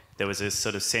that. There was a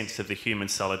sort of sense of the human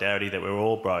solidarity that we're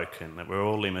all broken, that we're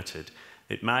all limited.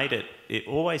 It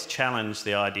always challenged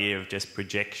the idea of just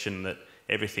projection that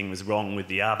everything was wrong with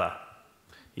the other.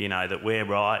 That we're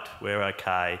right, we're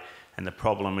okay, and the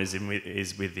problem is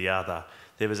with the other.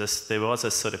 There was a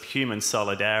sort of human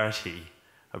solidarity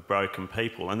of broken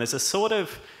people, and there's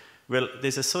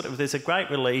a great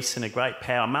release and a great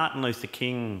power. Martin Luther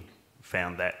King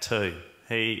found that too.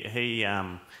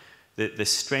 The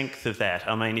strength of that.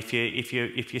 I mean, if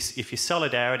your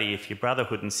solidarity, if your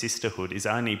brotherhood and sisterhood is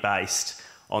only based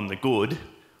on the good,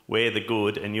 we're the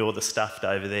good and you're the stuffed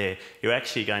over there, you're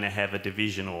actually going to have a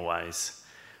division always.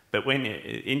 But when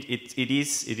it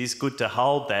is good to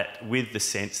hold that with the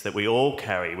sense that we're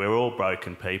all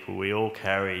broken people, we all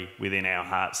carry within our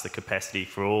hearts the capacity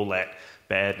for all that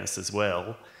badness as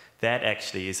well. That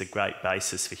actually is a great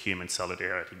basis for human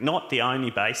solidarity. Not the only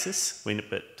basis,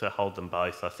 but to hold them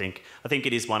both, I think. I think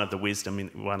it is one of the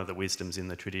wisdoms in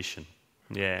the tradition.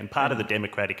 Yeah, and part of the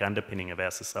democratic underpinning of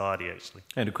our society, actually.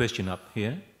 And a question up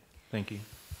here. Thank you.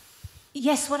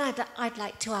 Yes, what I'd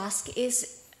like to ask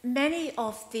is, many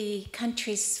of the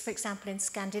countries, for example in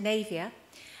Scandinavia,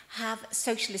 have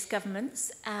socialist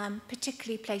governments,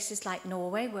 particularly places like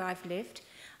Norway, where I've lived,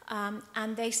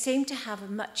 and they seem to have a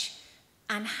much,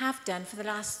 and have done for the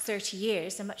last 30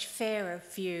 years, a much fairer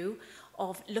view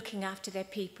of looking after their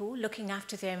people, looking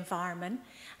after their environment,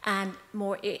 and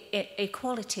more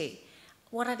equality.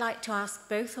 What I'd like to ask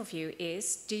both of you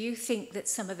is, do you think that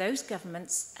some of those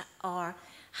governments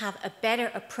have a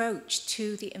better approach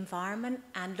to the environment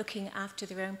and looking after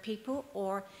their own people,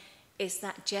 or is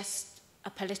that just a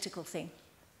political thing?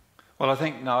 Well, I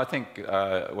think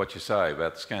what you say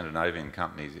about the Scandinavian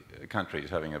countries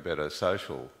having a better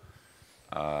social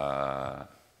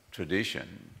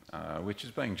tradition, which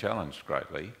is being challenged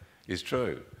greatly, is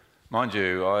true. Mind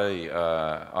you,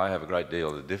 I have a great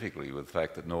deal of difficulty with the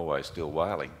fact that Norway is still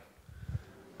whaling,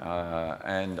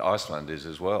 and Iceland is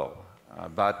as well.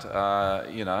 But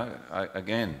you know,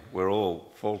 again, we're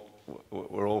all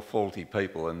faulty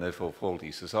people and therefore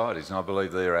faulty societies, and I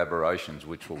believe they're aberrations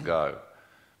which will go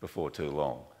before too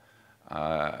long.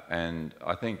 And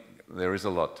I think there is a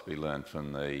lot to be learned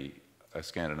from the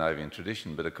Scandinavian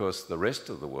tradition, but of course the rest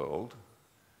of the world,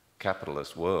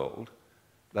 capitalist world,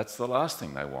 that's the last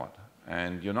thing they want.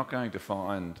 And you're not going to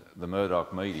find the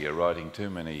Murdoch media writing too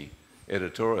many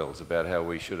editorials about how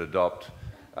we should adopt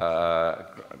a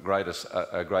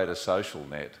greater social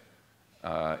net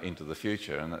into the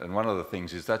future. And one of the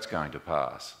things is that's going to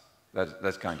pass.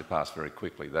 That's going to pass very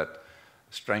quickly. That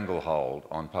stranglehold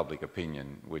on public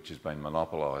opinion, which has been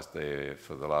monopolised there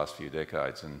for the last few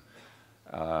decades. And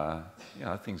you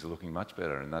know, things are looking much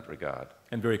better in that regard.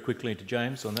 And very quickly to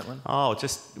James on that one. Oh,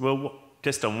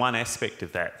 just on one aspect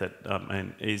of that,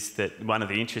 is that one of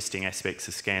the interesting aspects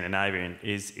of Scandinavian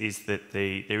is that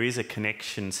there is a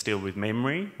connection still with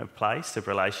memory of place, of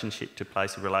relationship to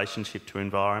place, of relationship to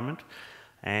environment,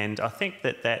 and I think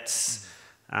that's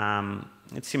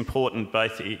it's important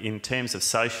both in terms of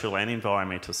social and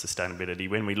environmental sustainability.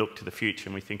 When we look to the future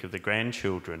and we think of the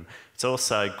grandchildren, it's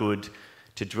also good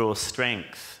to draw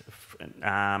strength,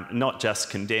 not just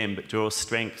condemn, but draw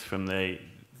strength from the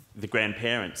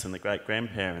grandparents and the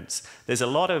great-grandparents. There's a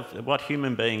lot of what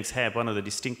human beings have. One of the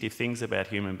distinctive things about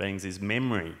human beings is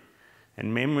memory.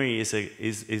 And memory is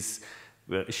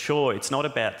sure, it's not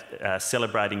about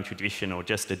celebrating tradition or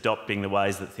just adopting the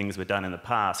ways that things were done in the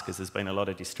past, because there's been a lot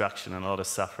of destruction and a lot of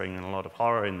suffering and a lot of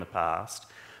horror in the past.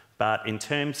 But in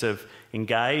terms of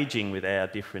engaging with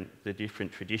the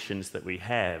different traditions that we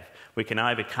have, we can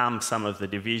overcome some of the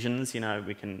divisions. You know,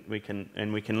 we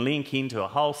can link into a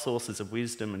whole sources of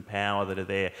wisdom and power that are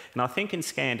there. And I think in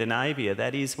Scandinavia,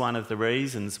 that is one of the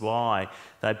reasons why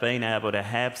they've been able to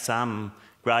have some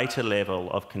greater level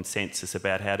of consensus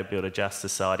about how to build a just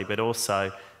society, but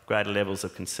also greater levels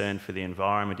of concern for the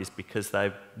environment, is because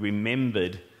they've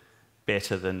remembered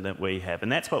better than that we have.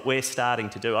 And that's what we're starting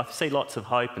to do. I see lots of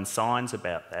hope and signs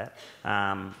about that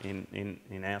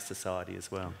in our society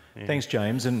as well. Yeah. Thanks,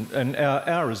 James. And our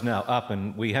hour is now up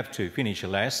and we have to finish,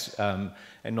 alas, and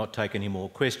not take any more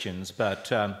questions.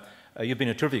 But you've been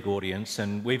a terrific audience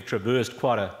and we've traversed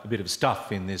quite a bit of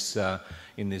stuff in this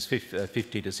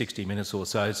 50 to 60 minutes or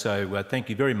so. So thank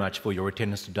you very much for your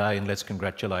attendance today, and let's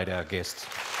congratulate our guests.